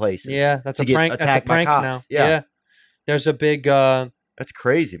leaving them places. Yeah, that's to a get prank. That's a attacked by prank cops. now. Yeah. There's a big That's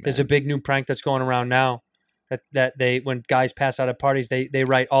crazy, man. there's a big new prank that's going around now. That they when guys pass out at parties, they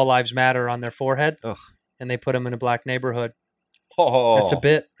write "All Lives Matter" on their forehead, Ugh. and they put them in a black neighborhood. Oh, That's a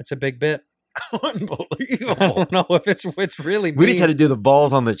bit. It's a big bit. unbelievable. I don't know if it's really. We just mean. had to do the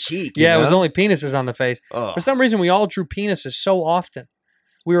balls on the cheek. Yeah, you it was know? only penises on the face. Ugh. For some reason, we all drew penises so often.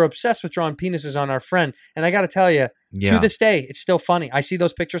 We were obsessed with drawing penises on our friend. And I got to tell you, Yeah. to this day, it's still funny. I see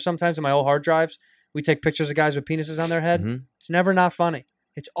those pictures sometimes in my old hard drives. We take pictures of guys with penises on their head. Mhm. It's never not funny.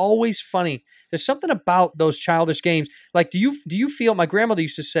 It's always funny. There's something about those childish games. Like, do you feel, my grandmother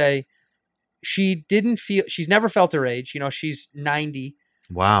used to say, she's never felt her age. You know, she's 90.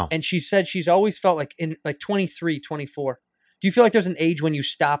 Wow. And she said she's always felt like in like 23, 24. Do you feel like there's an age when you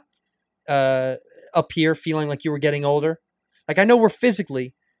stopped up here feeling like you were getting older? Like, I know we're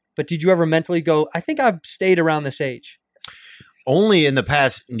physically, but did you ever mentally go, I think I've stayed around this age? Only in the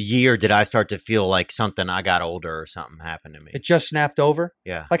past year did I start to feel like I got older or something happened to me. It just snapped over?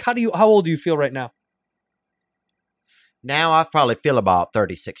 Yeah. Like, how old do you feel right now? Now I probably feel about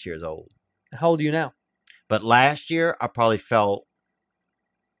 36 years old. How old are you now? But last year I probably felt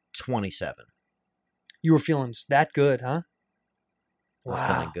 27. You were feeling that good, huh? I was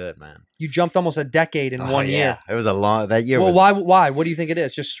feeling good, man. You jumped almost a decade in one year. It was that year. Well, was, why? What do you think it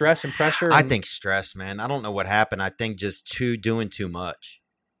is? Just stress and pressure? I think stress, man. I don't know what happened. I think just doing too much.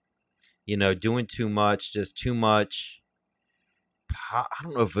 You know, doing too much, just too much. I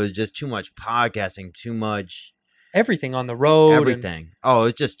don't know if it was just too much podcasting, too much. Everything on the road. Everything.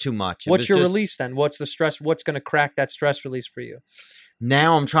 It's just too much. What's your release then? What's the stress? What's going to crack that stress release for you?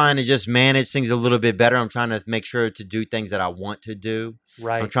 Now I'm trying to just manage things a little bit better. I'm trying to make sure to do things that I want to do.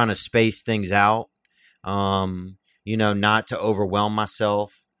 Right. I'm trying to space things out. You know, not to overwhelm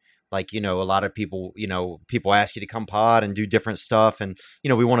myself. Like, you know, a lot of people, you know, people ask you to come pod and do different stuff. And, you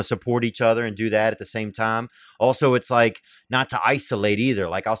know, we want to support each other and do that at the same time. Also, it's like not to isolate either.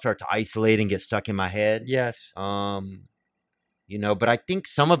 Like I'll start to isolate and get stuck in my head. Yes. you know, but I think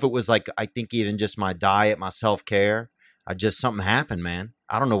some of it was like, I think even just my diet, my self-care, something happened, man.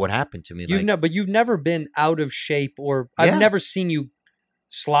 I don't know what happened to me. But you've never been out of shape, or I've Yeah. never seen you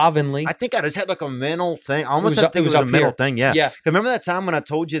slovenly. I think I just had like a mental thing. I almost It was a up mental here. thing. Yeah. Yeah. Remember that time when I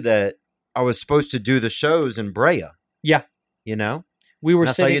told you that I was supposed to do the shows in Brea? Yeah. You know? We were And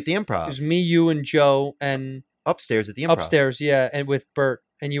I saw you sitting at the It Improv. was me, you, and Joe, and Upstairs at the Improv. upstairs, yeah, and with Bert,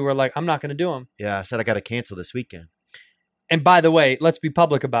 and you were like, "I'm not going to do them." Yeah. I said I got to cancel this weekend. And by the way, let's be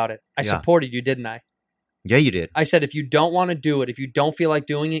public about it. I Yeah. supported you, didn't I? Yeah, you did. I said, if you don't want to do it, if you don't feel like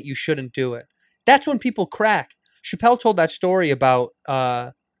doing it, you shouldn't do it. That's when people crack. Chappelle told that story about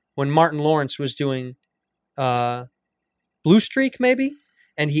when Martin Lawrence was doing Blue Streak, maybe,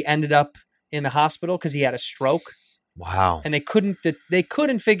 and he ended up in the hospital because he had a stroke, Wow. and they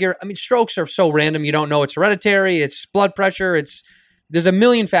couldn't figure. I mean, strokes are so random; you don't know it's hereditary, it's blood pressure, there's a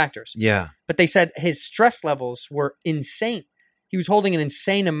million factors. Yeah. But they said his stress levels were insane. He was holding an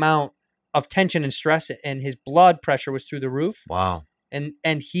insane amount of tension and stress, and his blood pressure was through the roof. Wow. And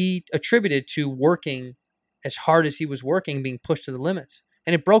he attributed to working as hard as he was working, being pushed to the limits,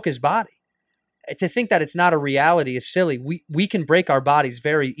 and it broke his body. To think that it's not a reality is silly. We can break our bodies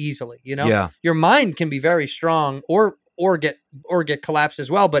very easily. You know, Yeah. your mind can be very strong or get collapsed as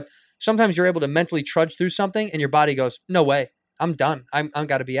well. But sometimes you're able to mentally trudge through something, and your body goes, "No way, I'm done. I'm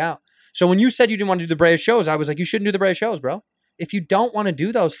got to be out." So when you said you didn't want to do the Brea shows, I was like, "You shouldn't do the Brea shows, bro. If you don't want to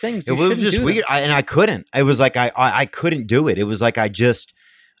do those things, you It was shouldn't just do weird. them." And I couldn't. It was like I couldn't do it. It was like I just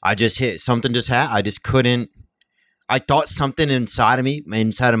hit something. Just happened. I just couldn't. I thought something inside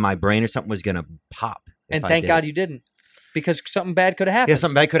of my brain or something was gonna pop. And thank God you didn't, because something bad could have happened. Yeah,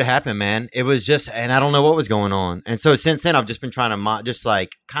 something bad could have happened, man. It was just, and I don't know what was going on. And so since then, I've just been trying to just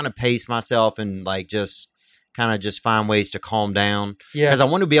like kind of pace myself and like just kind of just find ways to calm down. Yeah. Because I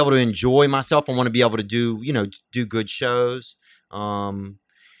want to be able to enjoy myself. I want to be able to do good shows. And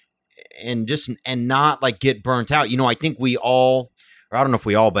not like get burnt out. You know, I think we all, or I don't know if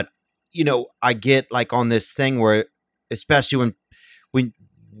we all, but you know, I get like on this thing where, especially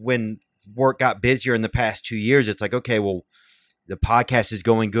when work got busier in the past 2 years, it's like, okay, well, the podcast is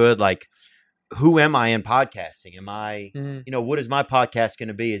going good. Like, who am I in podcasting? Am I, what is my podcast going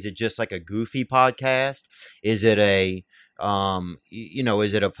to be? Is it just like a goofy podcast? Is it is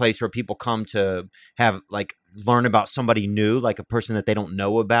it a place where people come to have like learn about somebody new, like a person that they don't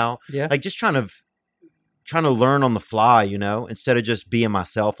know about? Yeah. Like just trying to learn on the fly, instead of just being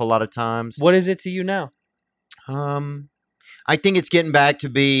myself a lot of times. What is it to you now? I think it's getting back to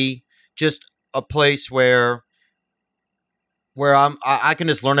be just a place where I can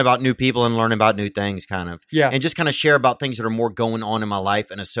just learn about new people and learn about new things, kind of. Yeah. And just kind of share about things that are more going on in my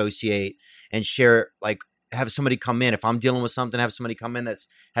life and associate and share, like have somebody come in. If I'm dealing with something, have somebody come in that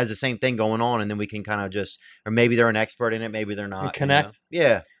has the same thing going on, and then we can kind of just, or maybe they're an expert in it, maybe they're not. And connect.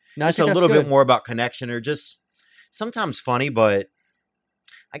 Yeah. No, I just think a that's little good. bit more about connection, or just sometimes funny, but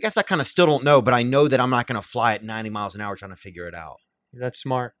I guess I kind of still don't know, but I know that I'm not going to fly at 90 miles an hour trying to figure it out. That's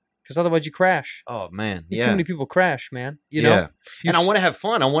smart, because otherwise you crash. Oh man. Too Yeah. many people crash, man. You know. Yeah. And I want to have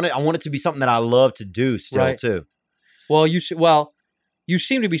fun. I want it to be something that I love to do still Right. too. Well, you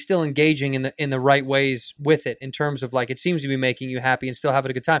seem to be still engaging in the right ways with it, in terms of like it seems to be making you happy and still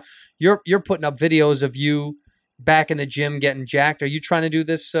having a good time. You're putting up videos of you back in the gym getting jacked. Are you trying to do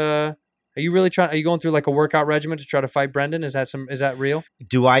this? Are you going through like a workout regimen to try to fight Brendan? Is that real?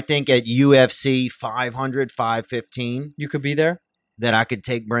 Do I think at UFC 500, 515 You could be there. that I could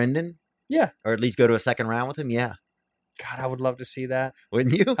take Brendan? Yeah. Or at least go to a second round with him? Yeah. God, I would love to see that.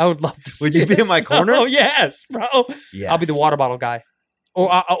 Wouldn't you? I would love to see Would you be in my it. corner? Oh, yes, bro. Yes. I'll be the water bottle guy.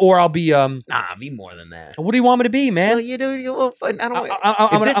 Or I'll be Nah, be more than that. what do you want me to be, man? Well, I don't.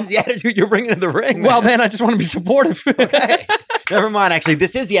 I'm if this is the attitude you're bringing to the ring, Well, man, I just want to be supportive. Okay. Never mind. Actually,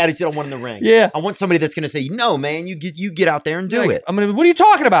 this is the attitude I want in the ring. Yeah. I want somebody that's going to say, "No, man, you get out there and do Like, it." what are you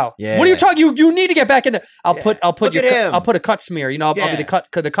talking about? Yeah. What are you talking? You need to get back in there. I'll put Look at him. I'll put a cut smear. I'll be Yeah. the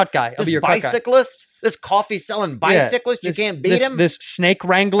cut guy. I'll This be your cut guy. bicyclist, this coffee selling bicyclist, you can't beat him. This snake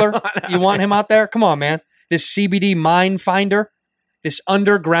wrangler, you want him out there? Come on, man. This CBD mine finder, this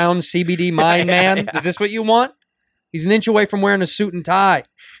underground CBD mine man. Is this what you want? He's an inch away from wearing a suit and tie.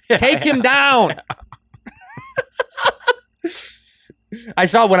 Take him down. When I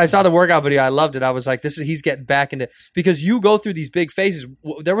saw the workout video, I loved it. I was like, he's getting back into, because you go through these big phases.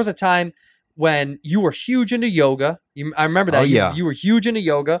 There was a time when you were huge into yoga. I remember that. Oh, yeah. You were huge into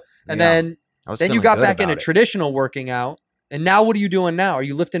yoga. And Yeah. then I was you feeling got good back into about it. traditional working out. And now what are you doing now? Are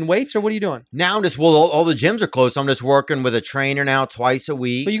you lifting weights, or what are you doing? Now I'm just all the gyms are closed. So I'm just working with a trainer now twice a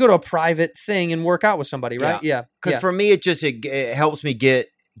week. But you go to a private thing and work out with somebody, right? Yeah. Because for me, it helps me get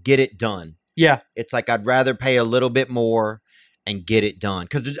it done. Yeah. It's like I'd rather pay a little bit more and get it done.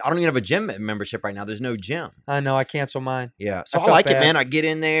 Because I don't even have a gym membership right now. There's no gym. I know. I cancel mine. Yeah. So I I felt like it, bad. man. I get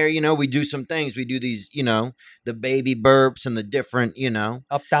in there, we do some things. We do these, the baby burps and the different,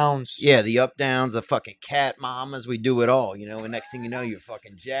 Up downs. yeah, the up downs, the fucking cat mamas. We do it all, and next thing you know, you're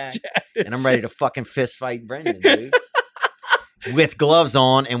fucking jacked. And I'm ready to fucking fist fight Brendan, dude. With gloves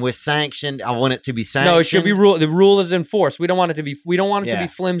on and with sanctioned. I want it to be sanctioned. No, it should be rule. The rule is enforced. We don't want it to be. We don't want it to Yeah. be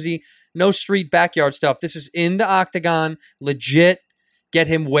flimsy. No street backyard stuff. This is in the octagon, legit. Get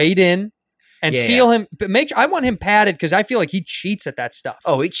him weighed in, and Yeah. feel him. But I want him padded because I feel like he cheats at that stuff.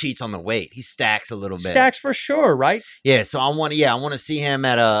 Oh, he cheats on the weight. He stacks a little bit. Stacks for sure, right? Yeah, so I want to see him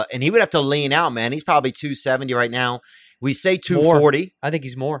at and he would have to lean out, man. He's probably 270 right now. We say 240. I think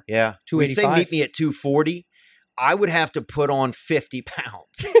he's more. Yeah. We say 285. meet me at 240. I would have to put on 50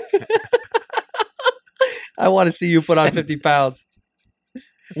 pounds. I want to see you put on 50 pounds.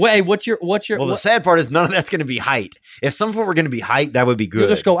 Wait, what's your? Well, the sad part is none of that's going to be height. If some of it were going to be height, that would be good. You'll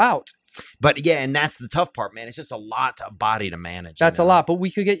just go out. But yeah, and that's the tough part, man. It's just a lot to a body to manage. That's a lot, but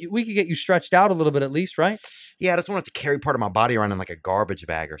we could get you stretched out a little bit at least, right? Yeah, I just want to carry part of my body around in like a garbage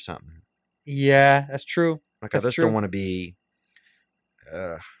bag or something. Yeah, that's true. Like That's I just true. don't want to be.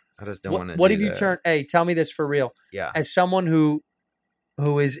 I just don't want to. What have you turned? Hey, tell me this for real. Yeah. As someone who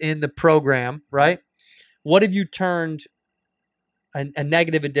is in the program, right? What have you turned a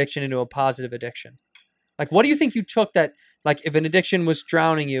negative addiction into a positive addiction? Like, what do you think you took that? Like, if an addiction was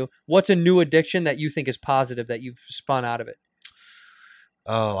drowning you, what's a new addiction that you think is positive that you've spun out of it?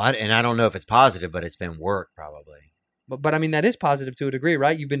 Oh, I don't know if it's positive, but it's been work probably. But I mean, that is positive to a degree,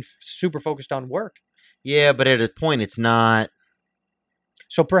 right? You've been super focused on work. Yeah, but at a point, it's not.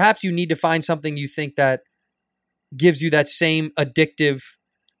 So perhaps you need to find something you think that gives you that same addictive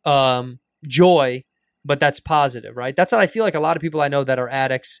joy, but that's positive, right? That's what I feel like a lot of people I know that are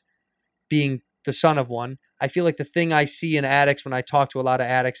addicts, being the son of one. I feel like the thing I see in addicts when I talk to a lot of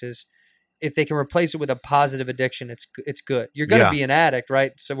addicts is if they can replace it with a positive addiction, it's good. You're going to Yeah. be an addict,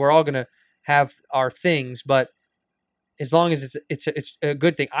 right? So we're all going to have our things, but as long as it's a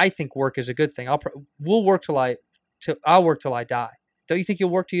good thing, I think work is a good thing. I'll work till I die. Don't you think you'll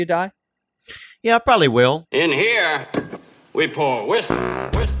work till you die? Yeah, I probably will. In here, we pour whiskey.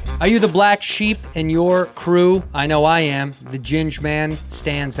 Are you the black sheep in your crew? I know I am. The Ginge Man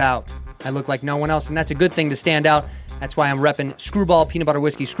stands out. I look like no one else, and that's a good thing to stand out. That's why I'm repping Screwball Peanut Butter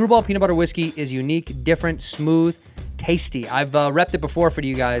Whiskey. Screwball Peanut Butter Whiskey is unique, different, smooth, tasty. I've repped it before for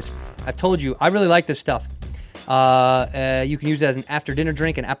you guys. I've told you, I really like this stuff. You can use it as an after-dinner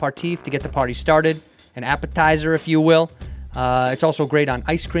drink, an aperitif to get the party started, an appetizer, if you will. It's also great on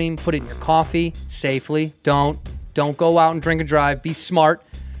ice cream. Put it in your coffee safely. Don't go out and drink and drive. Be smart.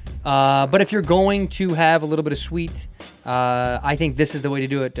 But if you're going to have a little bit of sweet, I think this is the way to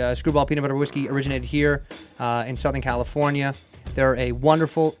do it. Screwball Peanut Butter Whiskey originated here in Southern California. They're a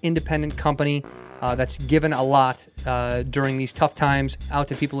wonderful independent company that's given a lot during these tough times out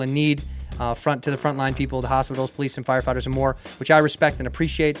to people in need, to the frontline people, the hospitals, police, and firefighters, and more, which I respect and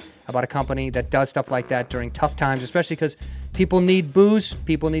appreciate about a company that does stuff like that during tough times, especially because people need booze,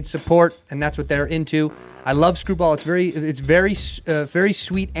 people need support, and that's what they're into. I love Screwball. It's very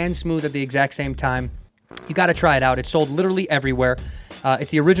sweet and smooth at the exact same time. You got to try it out. It's sold literally everywhere.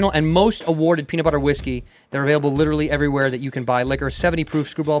 It's the original and most awarded peanut butter whiskey. They're available literally everywhere that you can buy liquor. 70 proof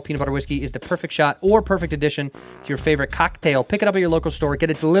Screwball peanut butter whiskey is the perfect shot or perfect addition to your favorite cocktail. Pick it up at your local store.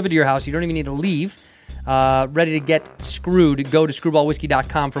 Get it delivered to your house. You don't even need to leave. Ready to get screwed, go to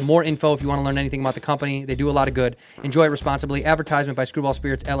screwballwhiskey.com for more info if you want to learn anything about the company. They do a lot of good. Enjoy it responsibly. Advertisement by Screwball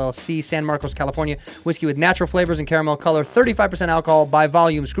Spirits, LLC, San Marcos, California. Whiskey with natural flavors and caramel color. 35% alcohol by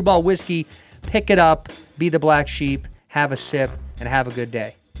volume. Screwball Whiskey. Pick it up. Be the black sheep. Have a sip and have a good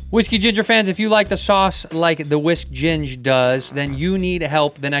day. Whiskey Ginger fans, if you like the sauce like the Whisk Ginge does, then you need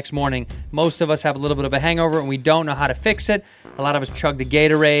help the next morning. Most of us have a little bit of a hangover and we don't know how to fix it. A lot of us chug the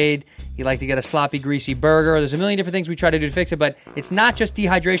Gatorade. You like to get a sloppy, greasy burger. There's a million different things we try to do to fix it, but it's not just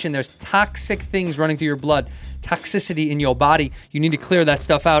dehydration. There's toxic things running through your blood, toxicity in your body. You need to clear that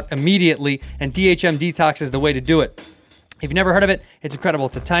stuff out immediately, and DHM Detox is the way to do it. If you've never heard of it, it's incredible.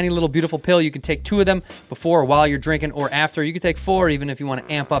 It's a tiny little beautiful pill. You can take 2 of them before or while you're drinking or after. You can take 4 even if you want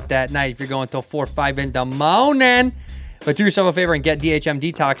to amp up that night if you're going till 4 or 5 in the morning. But do yourself a favor and get DHM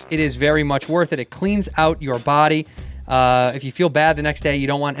Detox. It is very much worth it. It cleans out your body. If you feel bad the next day, you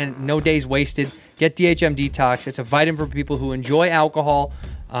don't want no days wasted, get DHM Detox. It's a vitamin for people who enjoy alcohol.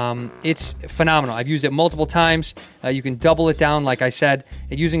 It's phenomenal. I've used it multiple times. You can double it down, like I said,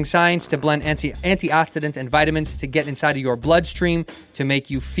 using science to blend antioxidants and vitamins to get inside of your bloodstream to make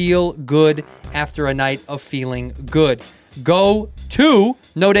you feel good after a night of feeling good. Go to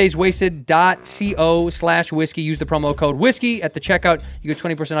nodayswasted.co/whiskey. Use the promo code whiskey at the checkout. You get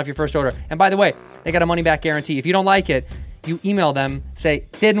 20% off your first order. And by the way, they got a money back guarantee. If you don't like it, you email them, say,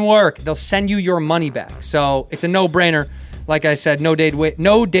 didn't work. They'll send you your money back. So it's a no-brainer. Like I said,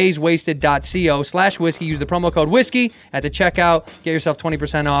 nodayswasted.co/whiskey. Use the promo code whiskey at the checkout. Get yourself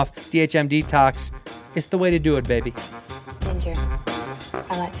 20% off. DHM Detox. It's the way to do it, baby. Ginger.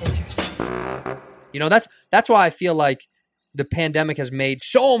 I like gingers. You know, that's why I feel like the pandemic has made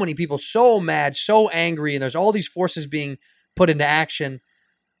so many people so mad, so angry, and there's all these forces being put into action.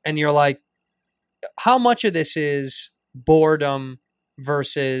 And you're like, how much of this is boredom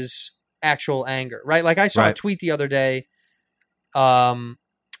versus actual anger, right? Like I saw a tweet the other day. Ryan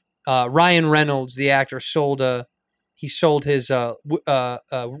Reynolds, the actor, sold his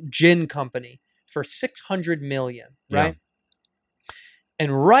gin company for $600 million, right? Yeah.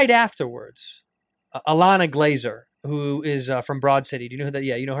 And right afterwards, Alana Glazer, who is from Broad City. Do you know who that?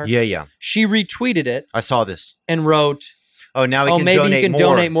 Yeah, you know her? Yeah. She retweeted it. I saw this. And wrote, oh, now maybe he can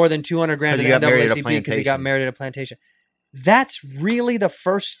donate more than $200,000 to the NAACP because he got plantation. married at a plantation. That's really the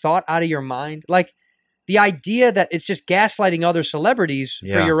first thought out of your mind? Like, the idea that it's just gaslighting other celebrities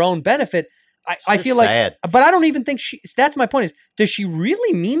for your own benefit, I feel sad. Like, but I don't even think that's my point is, does she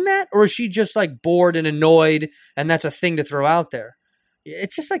really mean that? Or is she just like bored and annoyed and that's a thing to throw out there?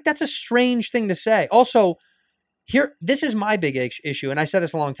 It's just like, that's a strange thing to say. Also, this is my big issue. And I said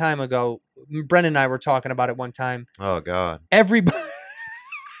this a long time ago. Brendan and I were talking about it one time. Oh, God. Everybody.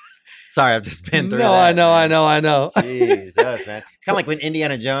 Sorry, I've just been through that. I know. Jesus, man. It's kind of like when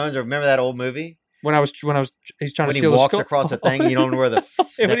Indiana Jones, or remember that old movie? When he's trying to steal the skull. When he walks across the thing, you don't know where the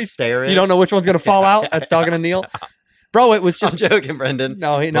next stair is. You don't know which one's going to fall out. That's talking to Neil. Bro, it was just... I'm joking, Brendan.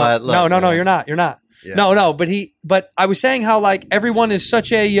 No, you're not. You're not. Yeah. No, but I was saying how like everyone is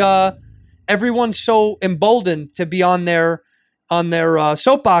such a... everyone's so emboldened to be on their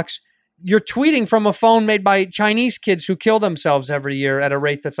soapbox. You're tweeting from a phone made by Chinese kids who kill themselves every year at a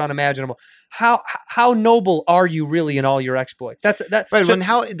rate that's unimaginable. How noble are you really in all your exploits? That's right. So,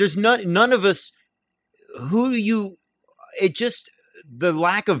 There's none of us. Who do you? It just the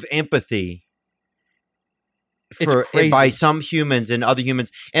lack of empathy by some humans and other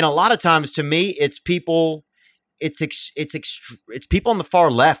humans, and a lot of times to me, it's people. It's people on the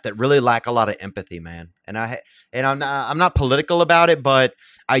far left that really lack a lot of empathy, man. And I'm not political about it, but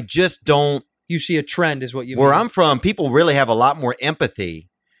I just don't. You see a trend, is what you. Where mean. I'm from, people really have a lot more empathy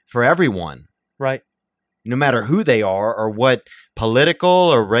for everyone, right? No matter who they are or what political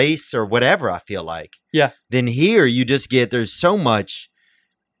or race or whatever. I feel like, yeah. Then here you just get there's so much,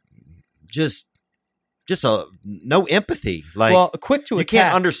 just no empathy. Like, well, quick to you attack.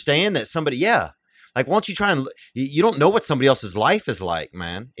 Can't understand that somebody, yeah. Like, once you try and you don't know what somebody else's life is like,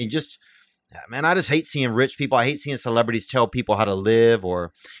 man. And just, man, I just hate seeing rich people. I hate seeing celebrities tell people how to live,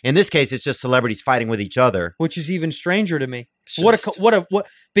 or in this case, it's just celebrities fighting with each other, which is even stranger to me. What?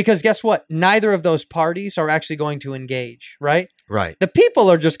 Because guess what? Neither of those parties are actually going to engage, right? Right. The people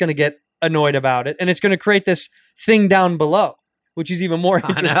are just going to get annoyed about it, and it's going to create this thing down below, which is even more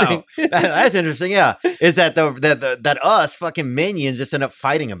interesting. That's interesting. Yeah, is that that us fucking minions just end up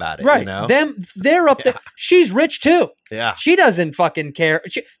fighting about it? Right. You know? They're up there. She's rich too. Yeah. She doesn't fucking care.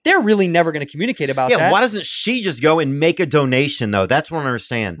 They're really never going to communicate about that. Yeah. Why doesn't she just go and make a donation though? That's what I don't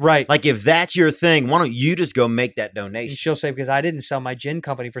understand. Right. Like, if that's your thing, why don't you just go make that donation? And she'll say, because I didn't sell my gin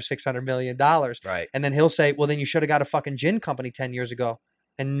company for $600 million. Right. And then he'll say, well, then you should have got a fucking gin company 10 years ago.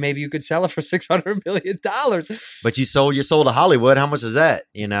 And maybe you could sell it for $600 million. But you sold to Hollywood. How much is that?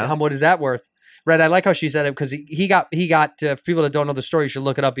 You know, what is that worth? Right. I like how she said it, because he got for people that don't know the story, you should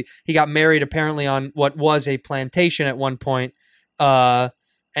look it up. He got married apparently on what was a plantation at one point, and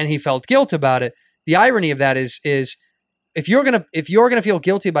he felt guilt about it. The irony of that is if you're gonna feel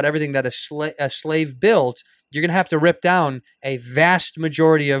guilty about everything that a slave built, you're gonna have to rip down a vast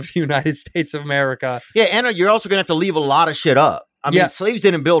majority of the United States of America. Yeah, and you're also gonna have to leave a lot of shit up. I mean, slaves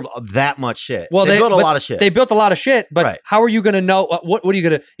didn't build that much shit. Well, they built a lot of shit. They built a lot of shit, but right. How are you going to know? What are you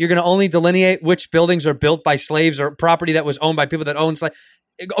going to? You're going to only delineate which buildings are built by slaves or property that was owned by people that owned slaves.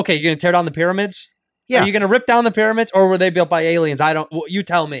 Okay, you're going to tear down the pyramids? Yeah. Are you going to rip down the pyramids, or were they built by aliens? You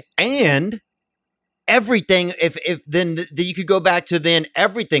tell me. And everything, if you could go back to then,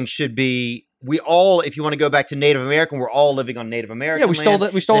 everything should be. If you want to go back to Native American, we're all living on Native American. Yeah, we stole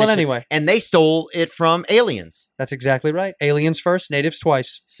it. We stole it anyway, and they stole it from aliens. That's exactly right. Aliens first, natives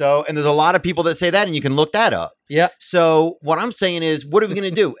twice. So, and there's a lot of people that say that, and you can look that up. Yeah. So, what I'm saying is, what are we going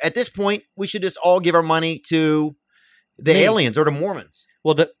to do at this point? We should just all give our money to the aliens or the Mormons.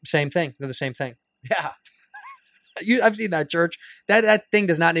 Well, the same thing. They're the same thing. Yeah. I've seen that church. That thing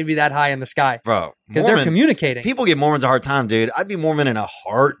does not need to be that high in the sky, Bro, because they're communicating. People give Mormons a hard time, dude. I'd be Mormon in a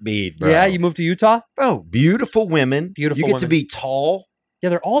heartbeat, bro. Yeah, you moved to Utah? Bro, beautiful women. Beautiful You get to women. be tall. Yeah,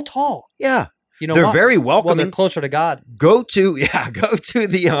 they're all tall. Yeah. You know, They're what? very Well, welcoming. they're closer to God. Go to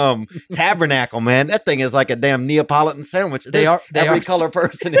the tabernacle, man. That thing is like a damn Neapolitan sandwich. They There's are every color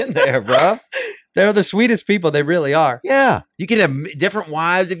person in there, bro. They're the sweetest people. They really are. Yeah, you can have different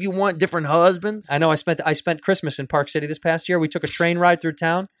wives if you want, different husbands. I know. I spent Christmas in Park City this past year. We took a train ride through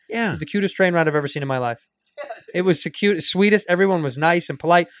town. It Yeah, was the cutest train ride I've ever seen in my life. It was the cutest, sweetest. Everyone was nice and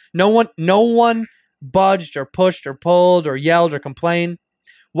polite. No one budged or pushed or pulled or yelled or complained.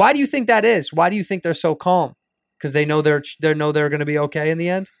 Why do you think that is? Why do you think they're so calm? Because they know they're going to be okay in the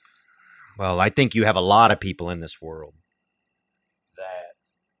end. well, I think you have a lot of people in this world that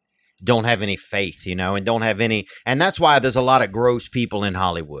don't have any faith, and don't have any, and that's why there's a lot of gross people in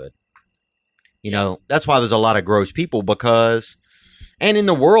Hollywood. That's why there's a lot of gross people and in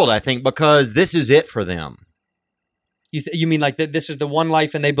the world, I think, because this is it for them. You mean like this is the one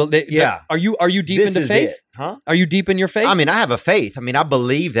life, and Yeah. Are you deep This into is faith? it, huh? Are you deep in your faith? I mean, I have a faith. I mean, I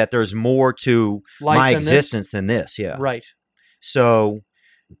believe that there's more to Life my than this? existence than this. Yeah. Right. So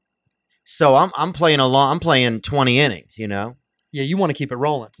I'm playing along. I'm playing 20 innings. Yeah, you want to keep it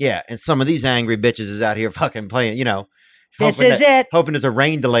rolling. Yeah, and some of these angry bitches is out here fucking playing. This hoping is it. Hoping there's a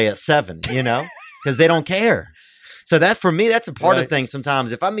rain delay at 7. Because they don't care. So that for me, that's a part of Right. things.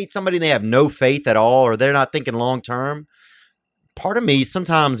 Sometimes if I meet somebody and they have no faith at all, or they're not thinking long term, part of me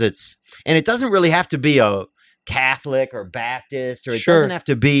sometimes and it doesn't really have to be a Catholic or Baptist, or it Sure. doesn't have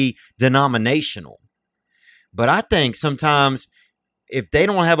to be denominational. But I think sometimes if they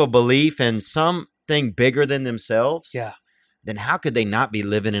don't have a belief in something bigger than themselves, Yeah. then how could they not be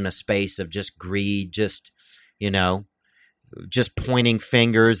living in a space of just greed, just pointing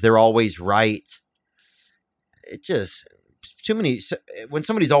fingers? They're always right. It just too many. When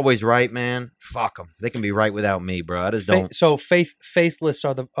somebody's always right, man, fuck them. They can be right without me, bro. I just don't. So faithless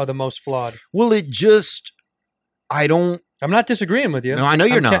are the most flawed. Well, I don't. I'm not disagreeing with you. No, I know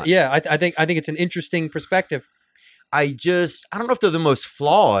you're not. Yeah, I think it's an interesting perspective. I don't know if they're the most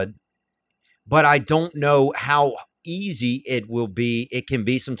flawed, but I don't know how easy it can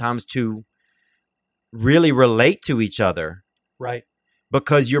be sometimes to really relate to each other, Right.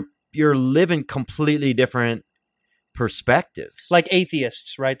 because you're living completely different perspectives. Like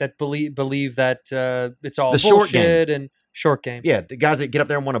atheists, right? That believe that it's all The short bullshit and short game. Yeah, the guys that get up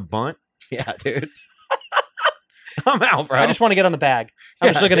there and want to bunt. Yeah, dude. I'm out, bro. I just want to get on the bag. I'm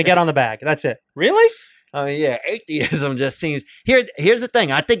Yeah. just looking to get on the bag. That's it. Really? I mean, yeah, atheism just seems. Here's the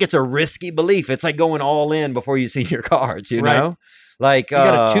thing. I think it's a risky belief. It's like going all in before you see your cards. You Right. know, like You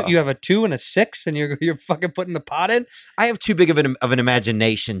got a 2. You have a 2 and a 6, and you're fucking putting the pot in. I have too big of an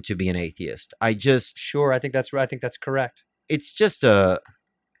imagination to be an atheist. Sure, I think that's correct. It's just a.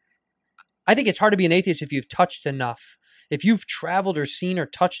 I think it's hard to be an atheist if you've touched enough. If you've traveled or seen or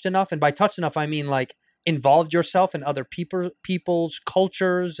touched enough, and by touched enough, I mean like involved yourself in other people's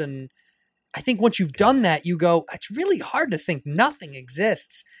cultures. And I think once you've done that, you go, it's really hard to think nothing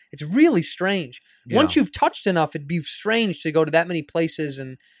exists. It's really strange. Yeah. Once you've touched enough, it'd be strange to go to that many places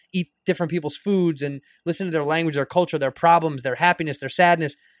and eat different people's foods and listen to their language, their culture, their problems, their happiness, their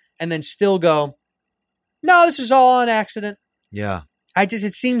sadness, and then still go, no, this is all an accident. Yeah.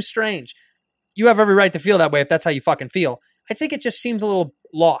 It seems strange. You have every right to feel that way if that's how you fucking feel. I think it just seems a little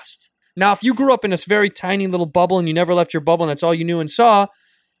lost. Now, if you grew up in this very tiny little bubble and you never left your bubble and that's all you knew and saw,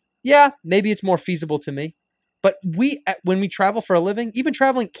 yeah, maybe it's more feasible to me. But when we travel for a living, even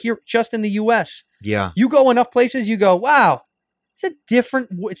traveling here just in the U.S., Yeah. you go enough places, you go, wow, it's a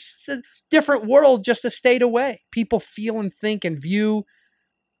different world just a state away. People feel and think and view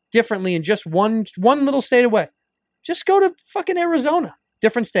differently in just one little state away. Just go to fucking Arizona,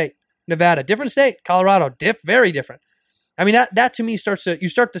 different state. Nevada, different state. Colorado, very different. I mean, that to me you start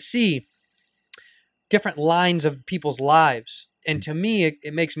to see different lines of people's lives. And to me,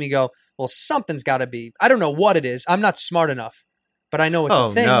 it makes me go, well, something's got to be. I don't know what it is. I'm not smart enough, but I know it's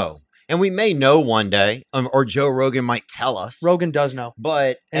a thing. No. And we may know one day, or Joe Rogan might tell us. Rogan does know.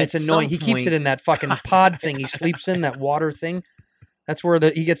 But And it's annoying. He keeps it in that fucking pod thing. He sleeps in that water thing. That's where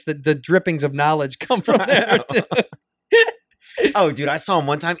he gets the drippings of knowledge come from there. Too. Oh, dude, I saw him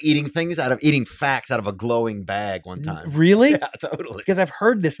one time eating facts out of a glowing bag one time. Really? Yeah, totally. Because I've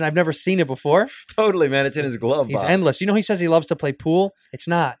heard this and I've never seen it before. Totally, man. It's in his glove He's box. endless. You know, he says he loves to play pool. It's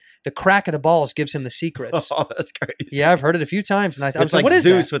not. The crack of the balls gives him the secrets. Oh, that's crazy. Yeah, I've heard it a few times. And I was It's like, like what is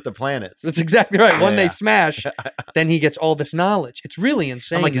Zeus that? with the planets. That's exactly right. When Yeah. they smash, then he gets all this knowledge. It's really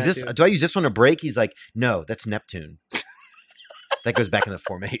insane. I'm like, dude. do I use this one to break? He's like, no, that's Neptune. That goes back in the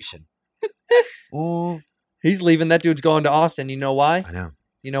formation. Oh, He's leaving. That dude's going to Austin. You know why? I know.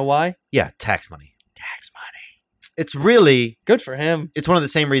 You know why? Yeah, tax money. Tax money. It's really Good for him. it's one of the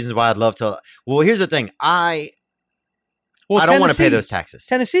same reasons why I'd love to. Well, here's the thing. I Well, don't want to pay Tennessee- those taxes.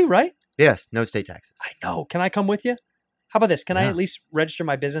 Tennessee, right? Yes, no state taxes. I know. Can I come with you? How about this? Can I Yeah. at least register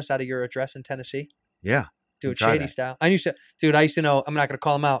my business out of your address in Tennessee? Yeah. Do it Try shady that. style. I used to know, I'm not going to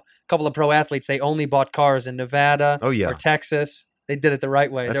call them out. A couple of pro athletes, they only bought cars in Nevada Oh, yeah. or Texas. They did it the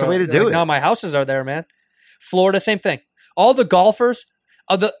right way. That's They're the way to they're do like, it. No, my houses are there, man. Florida, same thing. All the golfers,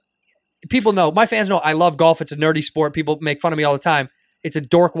 people know, my fans know I love golf. It's a nerdy sport. People make fun of me all the time. It's a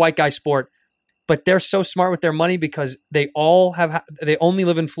dork white guy sport. But they're so smart with their money because they only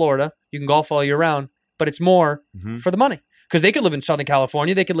live in Florida. You can golf all year round, but it's more Mhm. for the money. Because they could live in Southern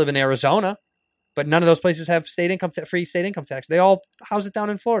California, they could live in Arizona, but none of those places have free state income tax. They all house it down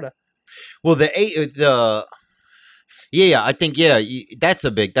in Florida. Well, I think that's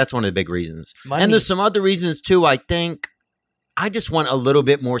one of the big reasons. Money. And there's some other reasons too. I think I just want a little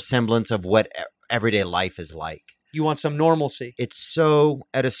bit more semblance of what everyday life is like. You want some normalcy. It's so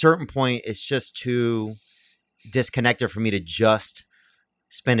at a certain point, it's just too disconnected for me to just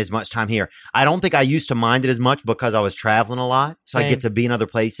spend as much time here. I don't think I used to mind it as much because I was traveling a lot, so I Same. get to be in other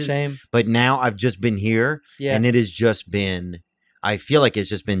places. Same. But now I've just been here, Yeah. and it has just been. I feel like it's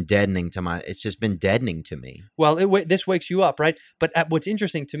just been deadening to me. Well, this wakes you up, right? But what's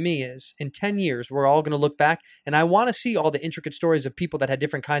interesting to me is in 10 years, we're all going to look back and I want to see all the intricate stories of people that had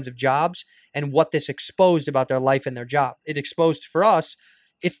different kinds of jobs and what this exposed about their life and their job. It exposed for us,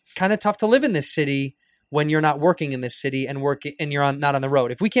 it's kind of tough to live in this city when you're not working in this city and you're not on the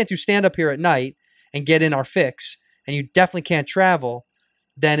road. If we can't do stand up here at night and get in our fix and you definitely can't travel,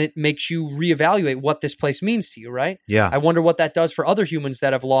 then it makes you reevaluate what this place means to you, right? Yeah. I wonder what that does for other humans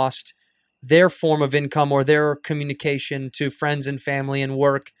that have lost their form of income or their communication to friends and family and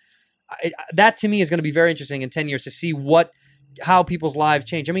work. That to me is going to be very interesting in 10 years to see how people's lives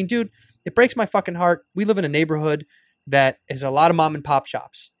change. I mean, dude, it breaks my fucking heart. We live in a neighborhood that is a lot of mom and pop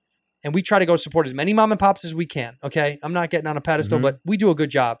shops. And we try to go support as many mom and pops as we can. Okay. I'm not getting on a pedestal, but we do a good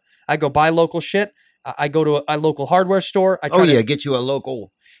job. I go buy local shit. I go to a local hardware store. I try to Get you a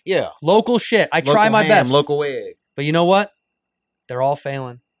local, local shit. I try local my ham, best. local egg. But you know what? They're all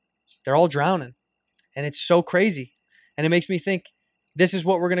failing. They're all drowning. And it's so crazy. And it makes me think this is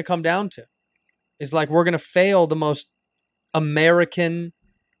what we're going to come down to. It's like we're going to fail the most American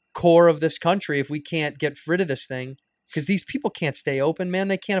core of this country if we can't get rid of this thing. Because these people can't stay open, man.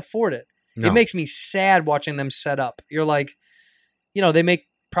 They can't afford it. No. It makes me sad watching them set up. You're like, they make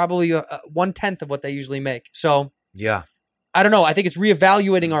probably 1/10 of what they usually make. So Yeah. I don't know. I think it's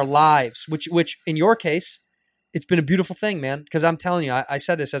reevaluating our lives, which in your case, it's been a beautiful thing, man. Because I'm telling you, I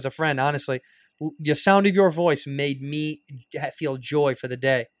said this as a friend, honestly. The sound of your voice made me feel joy for the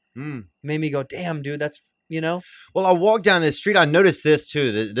day. It made me go, damn, dude, that's, Well, I walked down the street. I noticed this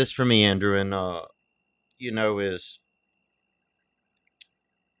too. This for me, Andrew, and is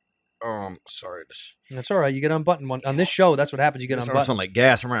sorry. That's all right. You get unbuttoned one on this show. That's what happens. You get I'm unbuttoned. like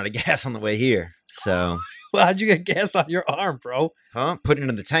gas. I'm out of gas on the way here. So, Well, how'd you get gas on your arm, bro? put it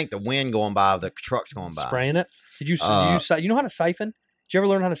in the tank. The wind going by. The trucks going by. Spraying it. Did you know how to siphon? Did you ever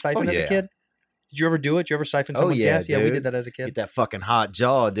learn how to siphon as a yeah. kid? Did you ever do it? Did you ever siphon someone's gas? Yeah, we dude. did that as a Get kid. that fucking hot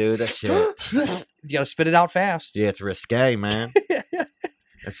jaw, dude. That shit. You got to spit it out fast. Yeah, it's risque, man.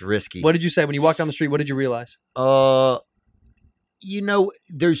 That's risky. What did you say when you walked down the street? What did you realize?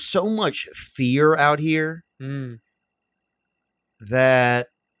 There's so much fear out here Mm. that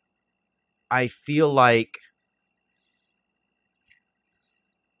I feel like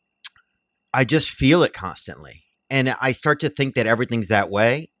I just feel it constantly. And I start to think that everything's that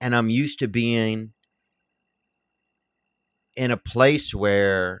way. And I'm used to being in a place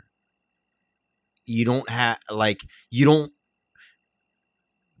where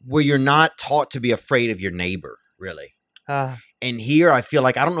where you're not taught to be afraid of your neighbor, really. And here I feel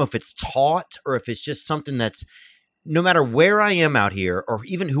like, I don't know if it's taught or if it's just something that's, no matter where I am out here or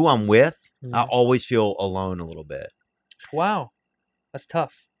even who I'm with, I always feel alone a little bit. Wow. That's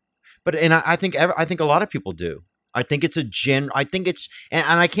tough. But, and I think a lot of people do. I think it's and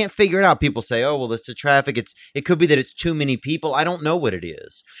I can't figure it out. People say, oh, well, it's the traffic. It could be that it's too many people. I don't know what it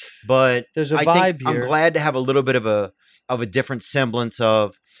is, but there's a I vibe think here. I'm glad to have a little bit of a different semblance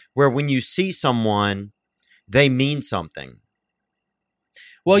of where when you see someone, they mean something.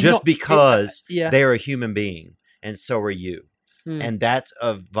 Well, just because yeah. they're a human being and so are you. And that's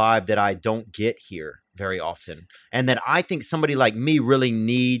a vibe that I don't get here very often. And that I think somebody like me really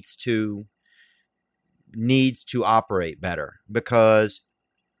needs to operate better because,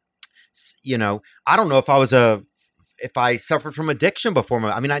 I don't know if I suffered from addiction before.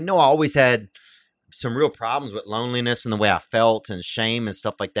 I mean, I know I always had some real problems with loneliness and the way I felt and shame and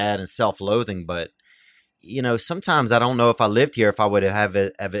stuff like that and self-loathing. But, you know, sometimes I don't know if I lived here, if I would have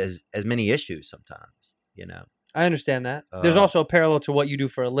as many issues sometimes, you know. I understand that. There's also a parallel to what you do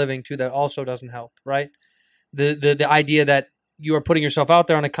for a living too that also doesn't help, right? The idea that you are putting yourself out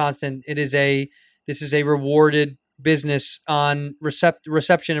there on a constant. This is a rewarded business on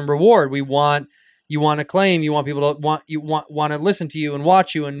reception and reward. You want acclaim. You want people to want to listen to you and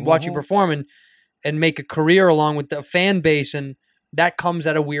watch you and watch you perform and make a career along with the fan base, and that comes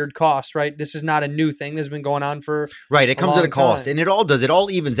at a weird cost, right? This is not a new thing. This has been going on for right. It comes at a cost, time. And it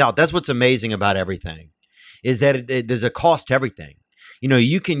all evens out. That's what's amazing about everything, is that there's a cost to everything. You know,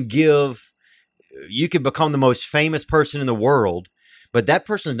 you can become the most famous person in the world, but that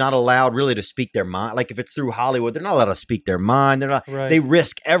person is not allowed really to speak their mind. Like if it's through Hollywood, they're not allowed to speak their mind. They're not. Right. They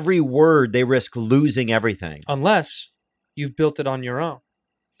risk every word. They risk losing everything. Unless you've built it on your own.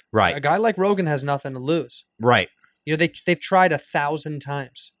 Right. A guy like Rogan has nothing to lose. Right. You know, they've tried 1,000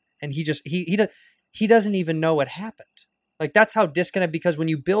 times, and he doesn't even know what happened. Like that's how disconnected. Because when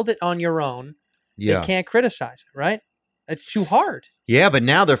you build it on your own, they can't criticize it. Right. It's too hard. Yeah, but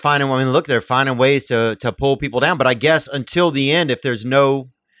now they're finding ways to pull people down. But I guess until the end, if there's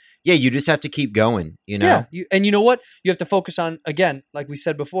you just have to keep going, you know? Yeah. And you know what? You have to focus on, again, like we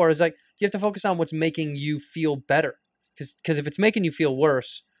said before, is like you have to focus on what's making you feel better. Because if it's making you feel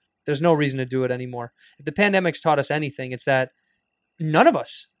worse, there's no reason to do it anymore. If the pandemic's taught us anything, it's that none of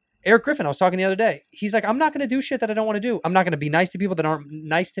us, Eric Griffin, I was talking the other day, he's like, I'm not going to do shit that I don't want to do. I'm not going to be nice to people that aren't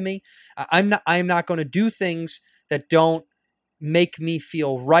nice to me. I'm not going to do things that don't make me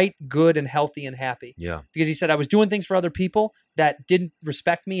feel right, good, and healthy and happy. Yeah. Because he said I was doing things for other people that didn't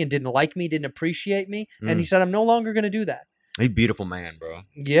respect me and didn't like me, didn't appreciate me. And he said, I'm no longer going to do that. He's a beautiful man, bro.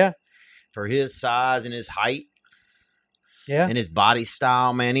 Yeah. For his size and his height. Yeah. And his body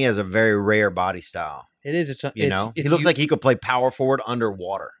style, man, he has a very rare body style. It is. He looks like he could play power forward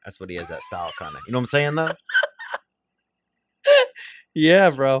underwater. That's what he has, that style kind of. You know what I'm saying, though? Yeah,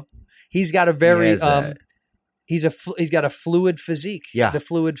 bro. He's got a very he's got a fluid physique. Yeah. The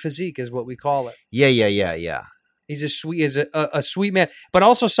fluid physique is what we call it. Yeah. He's a sweet man, but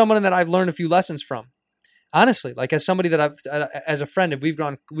also someone that I've learned a few lessons from. Honestly, like as somebody that as a friend,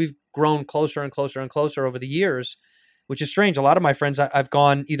 we've grown closer and closer and closer over the years, which is strange. A lot of my friends I've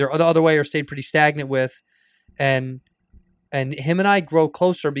gone either the other way or stayed pretty stagnant with, and him and I grow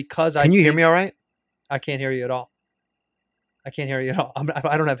closer because Can you hear me all right? I can't hear you at all. I can't hear you at all.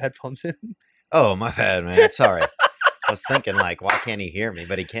 I don't have headphones in. Oh, my bad, man. Sorry. I was thinking, like, why can't he hear me?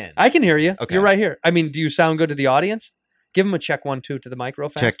 But he can. I can hear you. Okay. You're right here. I mean, do you sound good to the audience? Give them a check 1, 2 to the mic real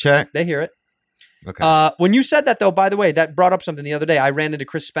fast. Check. They hear it. Okay. When you said that, though, by the way, that brought up something the other day. I ran into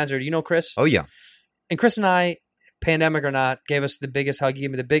Chris Spencer. Do you know Chris? Oh, yeah. And Chris and I, pandemic or not, gave us the biggest hug. He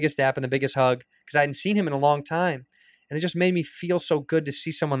gave me the biggest dap and the biggest hug because I hadn't seen him in a long time. And it just made me feel so good to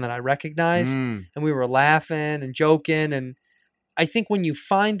see someone that I recognized. And we were laughing and joking. And I think when you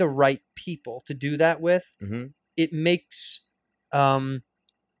find the right people to do that with, it makes the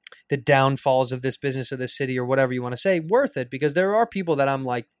downfalls of this business or this city or whatever you want to say worth it, because there are people that I'm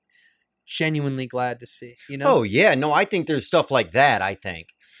like genuinely glad to see, you know? Oh, yeah. No, I think there's stuff like that, I think.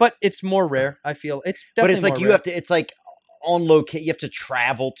 But it's more rare, I feel. It's definitely But it's like more you rare. have to, it's like on location, you have to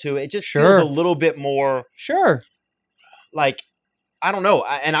travel to it. It just Sure. feels a little bit more Sure. like, I don't know.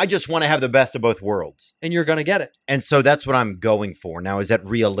 And I just want to have the best of both worlds. And you're going to get it. And so that's what I'm going for. Now, is that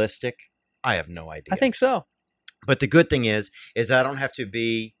realistic? I have no idea. I think so. But the good thing is that I don't have to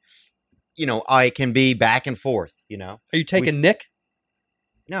be, I can be back and forth, Are you taking Nick?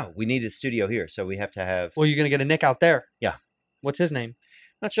 No, we need a studio here. So we have to have. Well, you're going to get a Nick out there. Yeah. What's his name?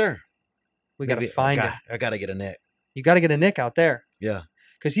 Not sure. We got to find him. I got to get a Nick. You got to get a Nick out there. Yeah.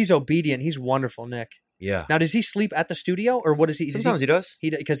 Because he's obedient. He's wonderful, Nick. Yeah. Now, does he sleep at the studio, or what is he? Sometimes he does.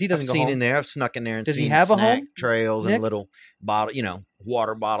 Because he doesn't I've go seen home. in there. I've snuck in there and Does he seen have a snack home, trails Nick? and little bottle,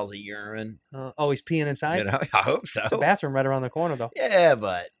 water bottles of urine. Oh, he's peeing inside? I hope so. It's a bathroom right around the corner, though. Yeah,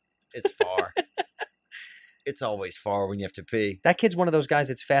 but it's far. It's always far when you have to pee. That kid's one of those guys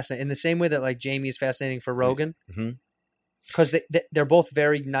that's fascinating. In the same way that like Jamie is fascinating for Rogan. Because they're both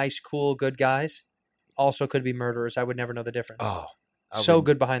very nice, cool, good guys. Also could be murderers. I would never know the difference. Oh. So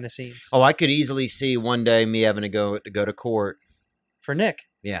good behind the scenes. Oh, I could easily see one day me having to go to court. For Nick.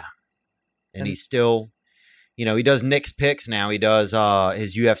 Yeah. And he's still, he does Nick's picks now. He does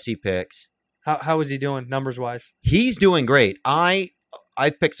his UFC picks. How is he doing numbers wise? He's doing great. I've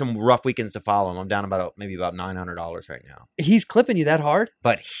picked some rough weekends to follow him. I'm down maybe about $900 right now. He's clipping you that hard?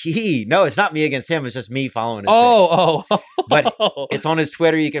 But no, it's not me against him. It's just me following his picks. Oh. But it's on his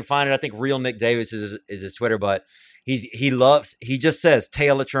Twitter. You can find it. I think Real Nick Davis is his Twitter. But He just says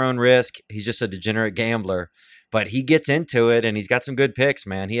tail at your own risk. He's just a degenerate gambler, but he gets into it and he's got some good picks,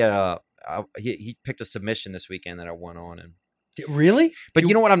 man. He had he picked a submission this weekend that I won on. And Really? but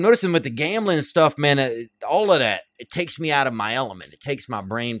you know what I'm noticing with the gambling and stuff, man, all of that, it takes me out of my element. It takes my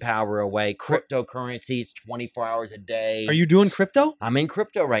brain power away. Cryptocurrency, it's 24 hours a day. Are you doing crypto? I'm in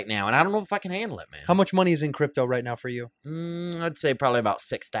crypto right now, and I don't know if I can handle it, man. How much money is in crypto right now for you? I'd say probably about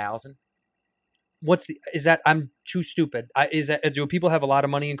 6,000. I'm too stupid. Do people have a lot of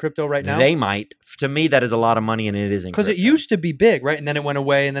money in crypto right now? They might. To me, that is a lot of money, and it isn't. Because it used to be big, right? And then it went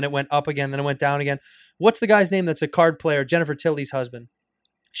away, and then it went up again, then it went down again. What's the guy's name that's a card player? Jennifer Tilly's husband.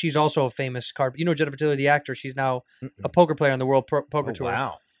 She's also a famous card. You know Jennifer Tilly, the actor. She's now a poker player on the World Poker Tour.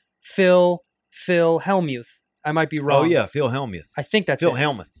 Wow. Phil Hellmuth. I might be wrong. Oh yeah, Phil Hellmuth. I think that's Phil it.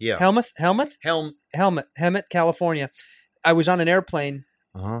 Hellmuth. Yeah. Helmet, California. I was on an airplane,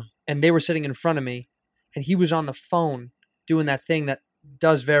 and they were sitting in front of me, and he was on the phone doing that thing that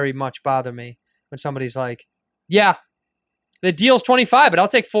does very much bother me when somebody's like, "Yeah, the deal's 25, but I'll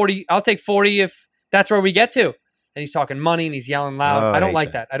take 40. I'll take 40 if that's where we get to." And he's talking money and he's yelling loud. I don't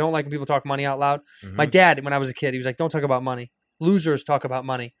like that. I don't like when people talk money out loud. My dad, when I was a kid, he was like, "Don't talk about money. Losers talk about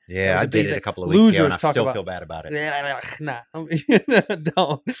money." Yeah, I did it a couple of weeks ago, and I still feel bad about it. Nah,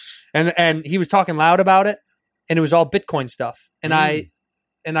 don't. And he was talking loud about it, and it was all Bitcoin stuff. And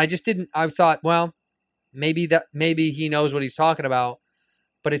I just didn't. I thought, well, maybe he knows what he's talking about,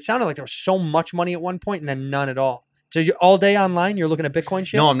 but it sounded like there was so much money at one point, and then none at all. So you're all day online? You're looking at Bitcoin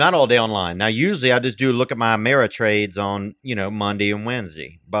shit? No, I'm not all day online. Now, usually I just do look at my Ameritrades on, Monday and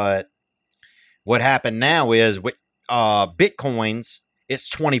Wednesday. But what happened now is with Bitcoins, it's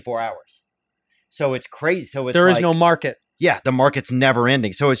 24 hours. So it's crazy. So it's there is no market. Yeah, the market's never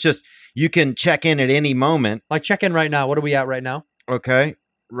ending. So it's just, you can check in at any moment. Like check in right now. What are we at right now? Okay.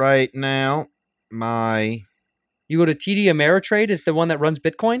 Right now, You go to TD Ameritrade is the one that runs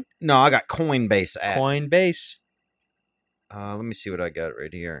Bitcoin? No, I got Coinbase app. Coinbase. Let me see what I got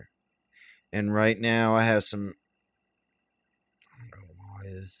right here. And right now I have some. I don't know why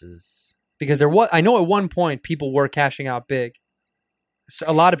this is. Because I know at one point people were cashing out big. So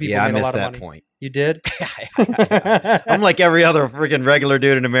a lot of people made a lot of money. I missed that point. You did? I'm like every other freaking regular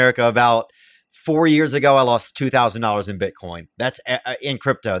dude in America. About 4 years ago, I lost $2,000 in Bitcoin. That's in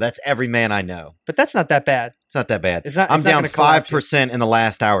crypto. That's every man I know. But that's not that bad. It's not that bad. I'm down 5% in the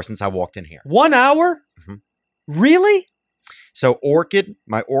last hour since I walked in here. 1 hour? Mm-hmm. Really? So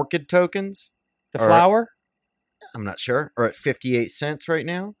my Orchid tokens. The flower? I'm not sure. Are at 58 cents right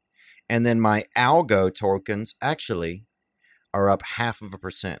now. And then my Algo tokens actually are up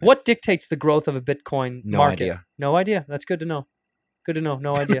 0.5%. What dictates the growth of a Bitcoin market? Idea. No idea. That's good to know. Good to know.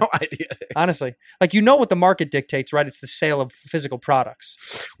 No idea. No idea. Honestly. Like, what the market dictates, right? It's the sale of physical products.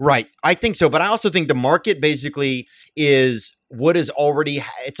 Right. I think so. But I also think the market basically is what is already,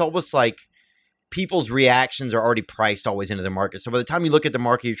 it's almost like people's reactions are already priced always into the market. So by the time you look at the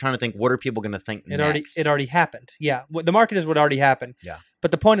market, you're trying to think, what are people going to think next? It already happened. Yeah. The market is what already happened. Yeah.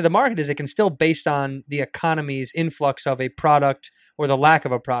 But the point of the market is it can still based on the economy's influx of a product or the lack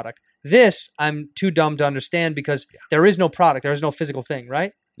of a product. This, I'm too dumb to understand because there is no product. There is no physical thing,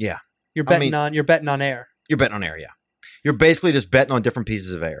 right? Yeah. You're betting on air. You're betting on air, yeah. You're basically just betting on different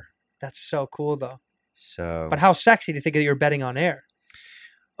pieces of air. That's so cool, though. So, but how sexy to think that you're betting on air?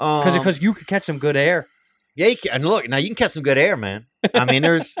 Because you could catch some good air. Yeah, and look, now you can catch some good air, man. I mean,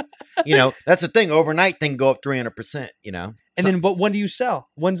 there's, that's the thing. Overnight, thing go up 300%, But when do you sell?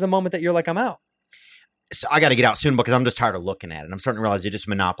 When's the moment that you're like, I'm out? So I got to get out soon because I'm just tired of looking at it. I'm starting to realize it just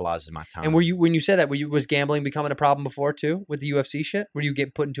monopolizes my time. And when you said that, was gambling becoming a problem before too with the UFC shit? Were you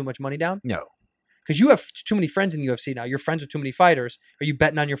putting too much money down? No. Because you have too many friends in the UFC now. You're friends with too many fighters. Are you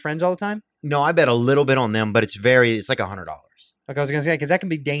betting on your friends all the time? No, I bet a little bit on them, but it's like $100. Like I was going to say, because that can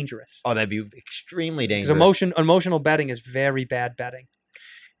be dangerous. Oh, that'd be extremely dangerous. Because emotional betting is very bad betting.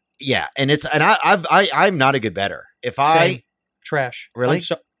 Yeah, and I'm not a good better. Same. Trash. Really?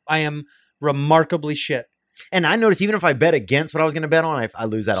 I am remarkably shit. And I noticed even if I bet against what I was going to bet on, I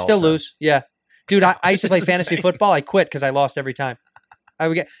lose that Still also. Lose, yeah. Dude, I used to play fantasy football. I quit because I lost every time. I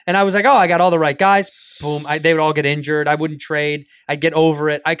was like, oh, I got all the right guys. Boom. They would all get injured. I wouldn't trade. I'd get over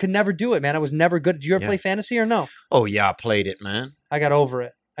it. I could never do it, man. I was never good. Did you ever play fantasy or no? Oh, yeah. I played it, man. I got over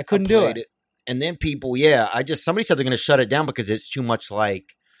it. I couldn't do it. And then people, somebody said they're going to shut it down because it's too much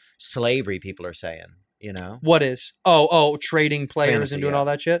like slavery, people are saying, What is? Oh, trading players fantasy, and doing all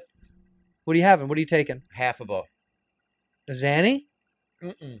that shit? What are you having? What are you taking? Half of a Zanny?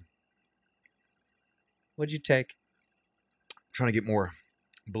 Mm-mm. What'd you take? Trying to get more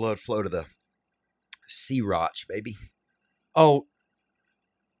blood flow to the C-Roch, baby. Oh,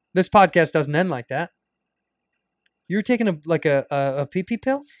 this podcast doesn't end like that. You're taking a pee-pee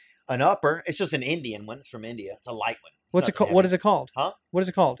pill? An upper. It's just an Indian one. It's from India. It's a light one. It's What's it nothing called? heavy. What is it called? Huh? What is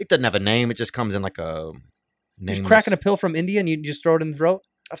it called? It doesn't have a name. It just comes in like a. Just cracking a pill from India and you just throw it in the throat?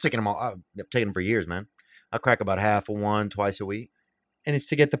 I've taken them all. I've taken them for years, man. I crack about half of one twice a week. And it's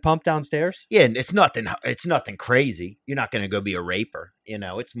to get the pump downstairs? Yeah, and it's nothing. It's nothing crazy. You're not going to go be a raper. You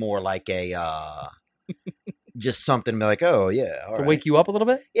know, it's more like a just something to be like, oh yeah, all To right. wake you up a little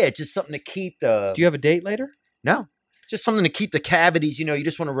bit? Yeah, it's just something to keep the. Do you have a date later? No, just something to keep the cavities. You know, you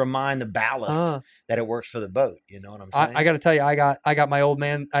just want to remind the ballast that it works for the boat. You know what I'm saying? I got to tell you, I got my old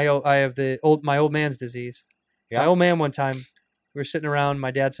man. I have my old man's disease. Yeah. My old man one time, we were sitting around.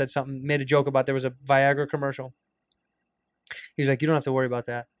 My dad said something, made a joke about there was a Viagra commercial. He was like, "You don't have to worry about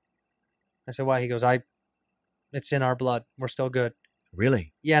that." I said, "Why?" He goes, "It's in our blood. We're still good."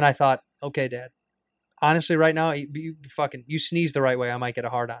 Really? Yeah, and I thought, okay, Dad. Honestly, right now, you sneeze the right way, I might get a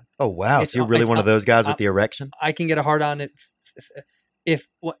hard on. Oh wow! It's- So you're really it's- one of those guys with the erection? I can get a hard on if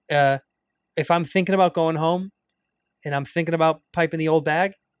I'm thinking about going home, and I'm thinking about piping the old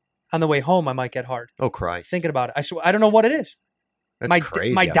bag. On the way home, I might get hard. Oh Christ! Thinking about it, I don't know what it is. That's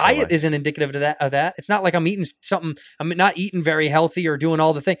crazy. My I feel diet like. isn't indicative of that. It's not like I'm eating something. I'm not eating very healthy or doing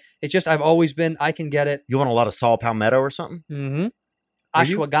all the thing. It's just I've always been. I can get it. You want a lot of saw palmetto or something? Mm-hmm. Are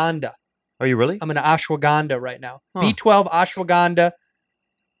you? Ashwagandha. Are you really? I'm in ashwagandha right now. Huh. B12, ashwagandha,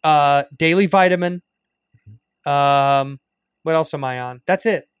 daily vitamin. What else am I on? That's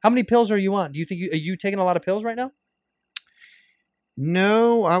it. How many pills are you on? Do you think are you taking a lot of pills right now?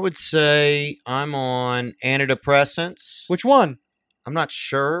 No, I would say I'm on antidepressants. Which one? I'm not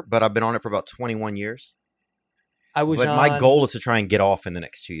sure, but I've been on it for about 21 years. I was But on. my goal is to try and get off in the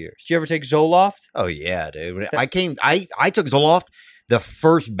next 2 years. Did you ever take Zoloft? Oh yeah, dude. I took Zoloft the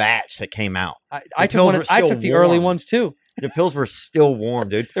first batch that came out. I took one. I took the early ones too. The pills were still warm,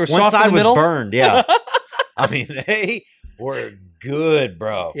 dude. They were One soft in side the was middle? burned. Yeah. I mean, they were good,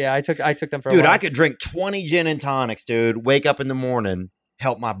 bro. Yeah, I took them for a Dude, while. I could drink 20 gin and tonics, dude. Wake up in the morning,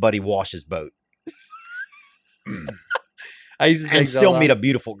 help my buddy wash his boat, I used to take and still Zoloft. meet a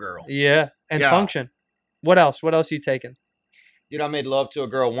beautiful girl. Yeah, and Yeah. function. What else? What else are you taking? Dude, I made love to a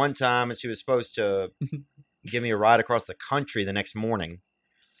girl one time, and she was supposed to give me a ride across the country the next morning.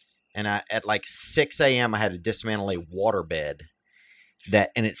 And at like 6 a.m., I had to dismantle a water bed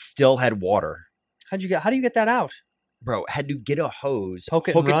and it still had water. How do you get that out? Bro, had to get a hose, Poke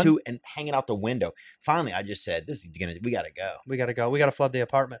it hook and it run? to, and hang it out the window. Finally, I just said, we got to go. We got to go. We got to flood the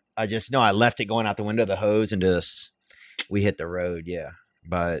apartment. I left it going out the window of the hose and we hit the road. Yeah.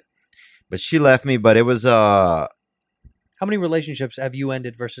 But she left me, but it was, How many relationships have you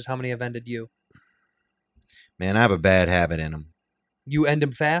ended versus how many have ended you? man, I have a bad habit in them. You end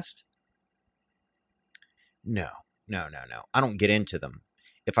them fast? No. I don't get into them.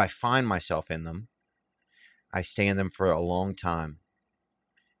 If I find myself in them, I stay in them for a long time.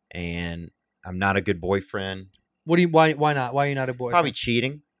 And I'm not a good boyfriend. Why not? Why are you not a boyfriend? Probably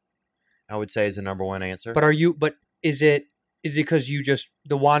cheating, I would say, is the number one answer. But is it because you just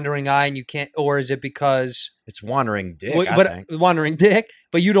the wandering eye and you can't, or is it because it's wandering dick, I think. wandering dick,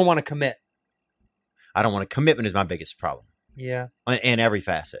 but you don't want to commit? I don't want to. Commitment is my biggest problem. Yeah. In every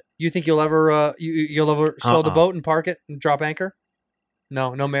facet. You think you'll ever you'll ever slow the Uh-uh. boat and park it and drop anchor?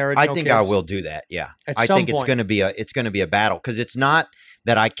 No marriage. I no think kids? I will do that. Yeah. At I some think it's point. going to be a battle, because it's not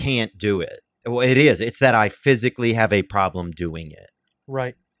that I can't do it. Well, it is. It's that I physically have a problem doing it.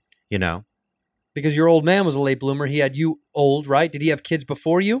 Right. You know? Because your old man was a late bloomer. He had you old, right? Did he have kids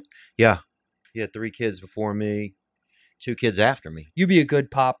before you? Yeah. He had 3 kids before me, 2 kids after me. You'd be a good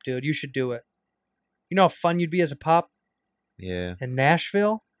pop, dude. You should do it. You know how fun you'd be as a pop Yeah. in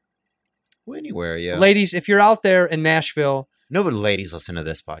Nashville? Well, anywhere, yeah. Ladies, if you're out there in Nashville, Nobody ladies listen to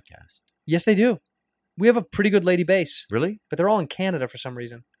this podcast. yes, they do. We have a pretty good lady base, Really? but they're all in Canada for some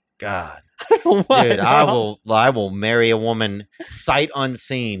reason. God. I don't know why. Dude, I will marry a woman sight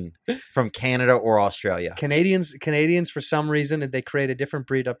unseen from Canada or Australia. Canadians, for some reason, they create a different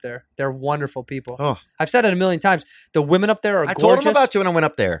breed up there. They're wonderful people. Oh. I've said it a million times. The women up there are I gorgeous. told him about you when I went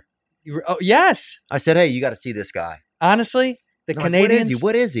up there. Oh, yes. I said, hey, you got to see this guy. Honestly, the They're like, Canadians.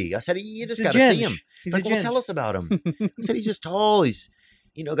 What is he? I said, you just He's a got to see him. ginge. He's Like, a well, ginge. tell us about him. I said, he's just tall. He's,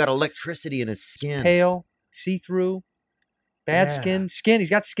 got electricity in his skin. Pale, see-through, bad Yeah. skin. He's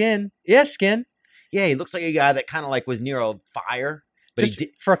got skin. Yes, skin. Yeah, he looks like a guy that kind of like was near a fire. But Just he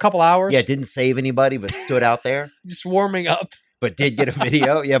did, for a couple hours. yeah, didn't save anybody, but stood out there. Just warming up. But did get a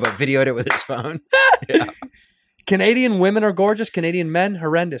video. Yeah, but videoed it with his phone. Yeah. Canadian women are gorgeous. Canadian men,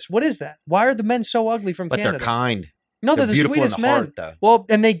 horrendous. What is that? Why are the men so ugly from But Canada? they're kind. No, they're the beautiful in sweetest the men. heart, though. Well,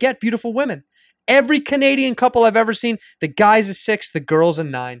 and they get beautiful women. Every Canadian couple I've ever seen, the guy's a 6, the girl's a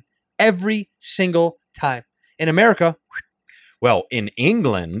 9. Every single time. In America, Well, in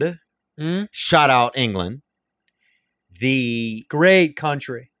England, shout out England, the great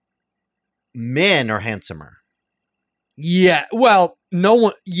country. men are handsomer. Yeah. Well, no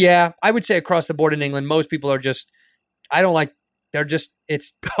one. Yeah, I would say across the board in England, most people are just. I don't like. They're just.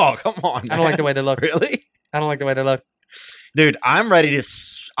 It's. Oh, come on. I don't like the way they look. Really? I don't like the way they look. Dude, I'm ready to.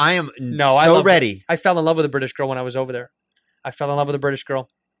 I am I so love ready. it. I fell in love with a British girl when I was over there. I fell in love with a British girl,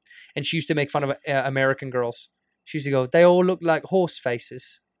 and she used to make fun of American girls. She used to go, "They all look like horse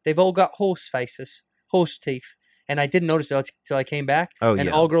faces. They've all got horse faces, horse teeth." And I didn't notice it until I came back. Oh, and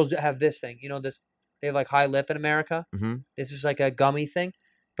yeah. all girls have this thing. You know this. They have like high lip in America. Mm-hmm. This is like a gummy thing.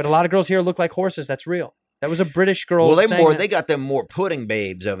 But a lot of girls here look like horses. That's real. That was a British girl. Well, saying they got them more pudding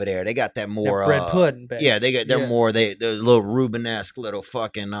babes over there. They got that more bread pudding babes. Yeah, they're more they're little Rubenesque little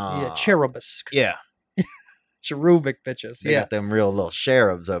fucking cherubisk. Yeah. Cherubic bitches. They got them real little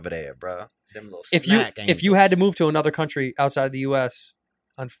cherubs over there, bro. Them little if snack you had to move to another country outside of the US,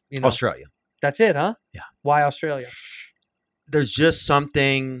 Australia. That's it, huh? Yeah. Why Australia? There's just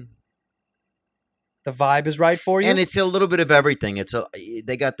something. The vibe is right for you, And it's a little bit of everything.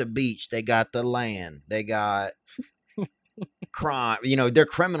 They got the beach, they got the land, they got crime. They're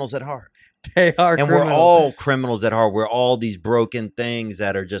criminals at heart. They are, and criminals. we're all criminals at heart. We're all these broken things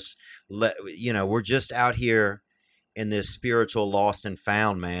that are just, we're just out here in this spiritual lost and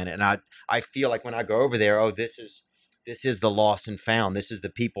found, man. And I feel like when I go over there, this is the lost and found. This is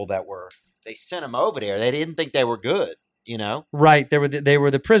the people they sent them over there. They didn't think they were good, Right. They were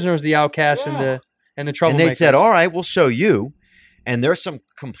the prisoners, the outcasts, Yeah. and the troublemakers. And they said, all right, we'll show you. And there's some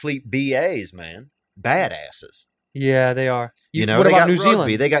complete BAs, man. Badasses. Yeah, they are. What they about got New rugby,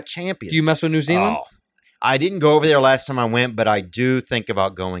 Zealand? They got champions. Do you mess with New Zealand? Oh, I didn't go over there last time I went, but I do think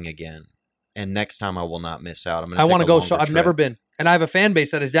about going again. And next time I will not miss out. I want to go. So I've never been. And I have a fan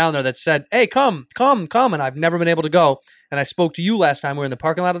base that is down there that said, hey, come. And I've never been able to go. And I spoke to you last time. We were in the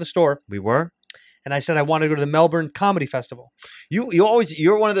parking lot of the store. We were? And I said, I want to go to the Melbourne Comedy Festival.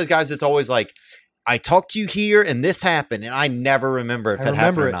 You're one of those guys that's always like, I talked to you here and this happened, and I never remember if it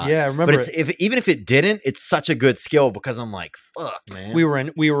happened or not. Yeah, I remember but even if it didn't, it's such a good skill because I'm like, fuck, man. We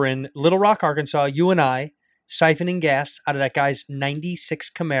were in Little Rock, Arkansas, you and I, siphoning gas out of that guy's 96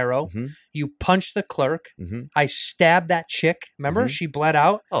 Camaro. Mm-hmm. You punched the clerk. Mm-hmm. I stabbed that chick. Remember? Mm-hmm. She bled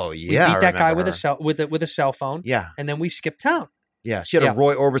out. Oh, yeah. We beat that guy with her. a cell phone. Yeah. And then we skipped town. Yeah. She had a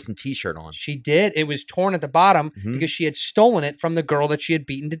Roy Orbison t-shirt on. She did. It was torn at the bottom Mm-hmm. because she had stolen it from the girl that she had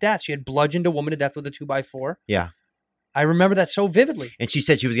beaten to death. She had bludgeoned a woman to death with a 2x4. Yeah. I remember that so vividly. And she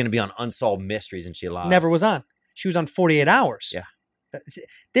said she was going to be on Unsolved Mysteries, and she lied. Never was on. She was on 48 Hours. Yeah.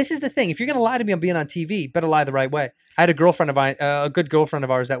 This is the thing. If you're going to lie to me on being on TV, better lie the right way. I had a girlfriend of mine, a good girlfriend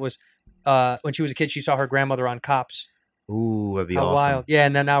of ours that was, when she was a kid, she saw her grandmother on Cops. Ooh, that'd be How awesome. wild. Yeah,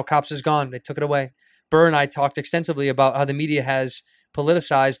 and then now Cops is gone. They took it away. Burr and I talked extensively about how the media has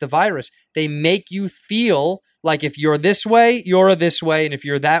politicized the virus. They make you feel like if you're this way, you're this way, and if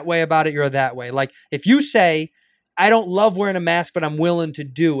you're that way about it, you're that way. Like if you say, I don't love wearing a mask, but I'm willing to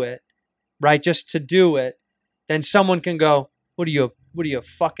do it, right? Just to do it, then someone can go, what are you, a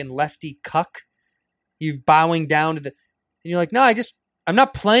fucking lefty cuck? You bowing down to the, and you're like, no, I'm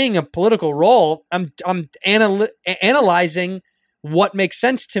not playing a political role. I'm analyzing what makes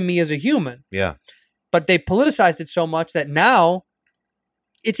sense to me as a human. Yeah. But they politicized it so much that now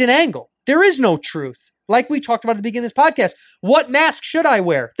it's an angle. There is no truth. Like we talked about at the beginning of this podcast, what mask should I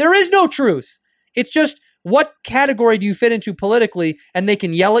wear? There is no truth. It's just what category do you fit into politically, and they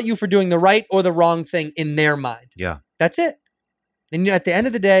can yell at you for doing the right or the wrong thing in their mind. Yeah. That's it. And at the end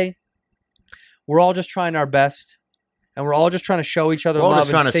of the day, we're all just trying our best, and we're all just trying to show each other We're all love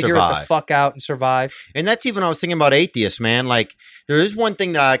just trying and to figure it the survive. fuck out and survive. And that's even, I was thinking about atheists, man. Like, there is one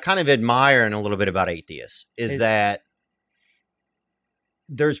thing that I kind of admire in a little bit about atheists is that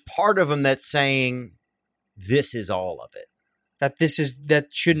there's part of them that's saying this is all of it. That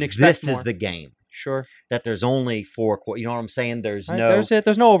shouldn't expect This more. is the game. Sure. That there's only 4 quarters. You know what I'm saying? There's Right, no. there's it.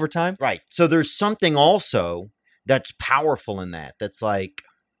 There's no overtime. Right. So there's something also that's powerful in that. That's like,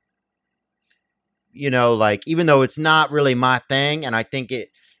 like even though it's not really my thing, and I think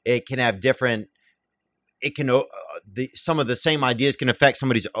it can have different. It can some of the same ideas can affect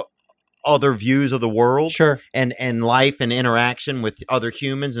somebody's other views of the world, Sure. and life and interaction with other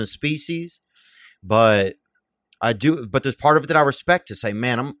humans and species. But I do. But there's part of it that I respect to say,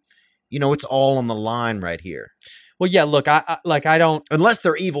 man, it's all on the line right here. Well, yeah. Look, I don't. Unless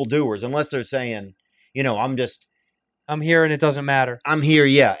they're evildoers, unless they're saying, I'm here and it doesn't matter. I'm here,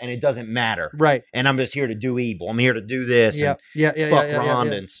 yeah, and it doesn't matter. Right. And I'm just here to do evil. I'm here to do this Yeah. and fuck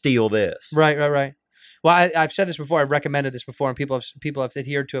Rhonda and steal this. Right. Well, I've said this before. I've recommended this before, and people have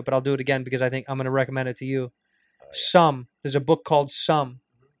adhered to it. But I'll do it again because I think I'm going to recommend it to you. Some. There's a book called Some.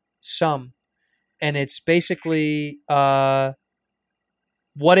 And it's basically what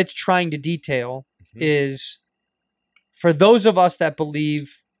it's trying to detail is for those of us that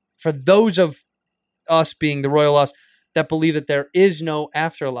believe, for those of us being the royal us that believe that there is no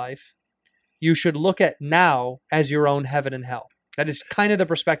afterlife, you should look at now as your own heaven and hell. That is kind of the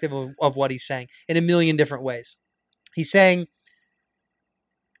perspective of what he's saying in a million different ways. He's saying,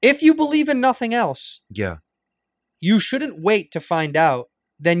 if you believe in nothing else, you shouldn't wait to find out.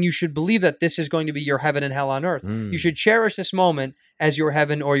 Then you should believe that this is going to be your heaven and hell on earth. You should cherish this moment as your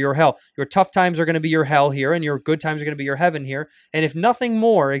heaven or your hell. Your tough times are going to be your hell here, and your good times are going to be your heaven here. And if nothing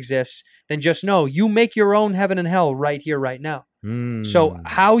more exists, then just know you make your own heaven and hell right here, right now. So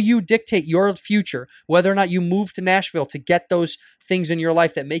how you dictate your future, whether or not you move to Nashville to get those things in your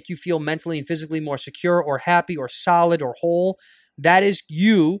life that make you feel mentally and physically more secure or happy or solid or whole, that is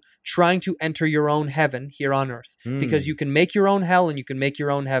you trying to enter your own heaven here on earth, because you can make your own hell and you can make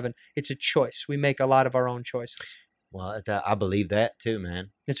your own heaven. It's a choice. We make a lot of our own choices. Well, I believe that too, man.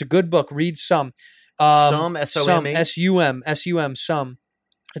 It's a good book. Read Some. Some, S-O-M-E? S-U-M, Some.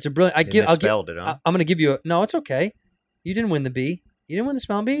 It's a brilliant. I'm going to give you no, it's okay. You didn't win the B. You didn't win the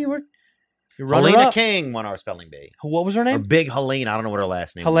spelling bee. You're Helena King won our spelling bee. What was her Or name? Big Helena. I don't know what her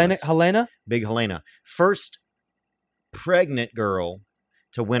last name was. Helena? Big Helena. First pregnant girl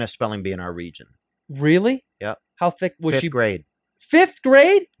to win a spelling bee in our region. Really? Yep. How thick was she? Fifth grade. Fifth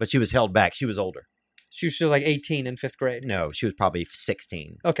grade? But she was held back. She was older. She was like 18 in fifth grade. No, she was probably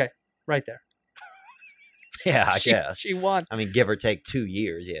 16. Okay. Right there. Yeah, I guess. She won. I mean, give or take 2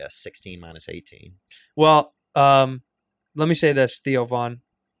 years. Yeah, 16 minus 18. Well, let me say this, Theo Von.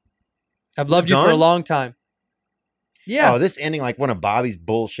 I've loved you for a long time. Yeah. Oh, this ending like one of Bobby's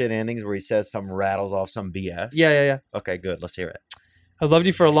bullshit endings where he says some rattles off some BS. Yeah. Okay, good. Let's hear it. I've loved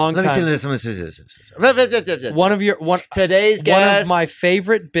you for a long time. Let me see this. Today's guest. One of my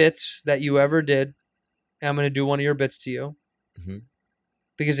favorite bits that you ever did. I'm going to do one of your bits to you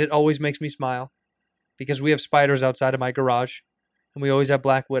because it always makes me smile. Because we have spiders outside of my garage, and we always have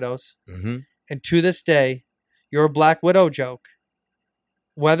black widows. And to this day, your Black Widow joke,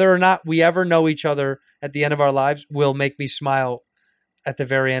 whether or not we ever know each other at the end of our lives, will make me smile at the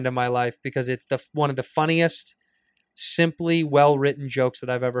very end of my life because it's one of the funniest, simply well-written jokes that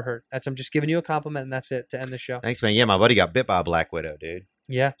I've ever heard. I'm just giving you a compliment, and that's it to end the show. Thanks, man. Yeah, my buddy got bit by a Black Widow, dude.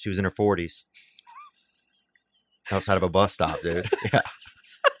 Yeah. She was in her 40s. Outside of a bus stop, dude. Yeah.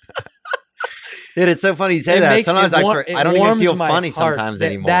 Dude, it's so funny you say that. Sometimes I don't even feel funny sometimes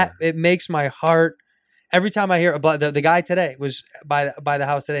anymore. It makes my heart. Every time I hear the guy today was by the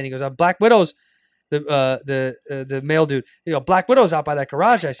house today, and he goes, "Black Widows." The male dude, Black Widow's out by that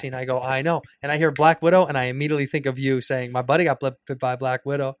garage I seen. I go, I know, and I hear Black Widow, and I immediately think of you saying, "My buddy got bit by a Black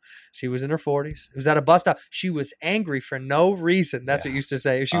Widow. She was in her 40s. It was at a bus stop. She was angry for no reason." That's what you used to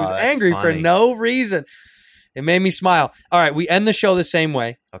say. She was angry for no reason. It made me smile. All right, we end the show the same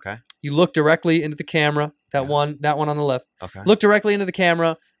way. Okay. You look directly into the camera. That one on the left. Okay. Look directly into the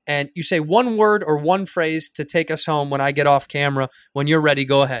camera, and you say one word or one phrase to take us home when I get off camera. When you're ready,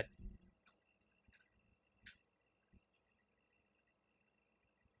 go ahead.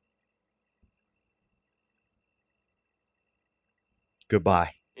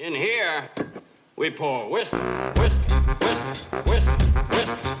 Goodbye. In here, we pour whisk, whisk, whisk, whisk, whisk.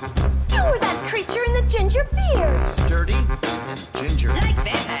 You were that creature in the ginger beard. Sturdy and ginger. Like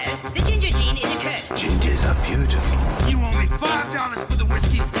vampires, the ginger gene is a curse. Gingers are beautiful. You owe me $5 for the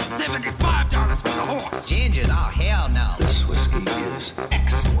whiskey and $75 for the horse. Gingers? Oh, hell no. This whiskey is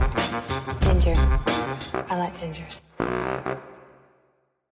excellent. Ginger. I like gingers.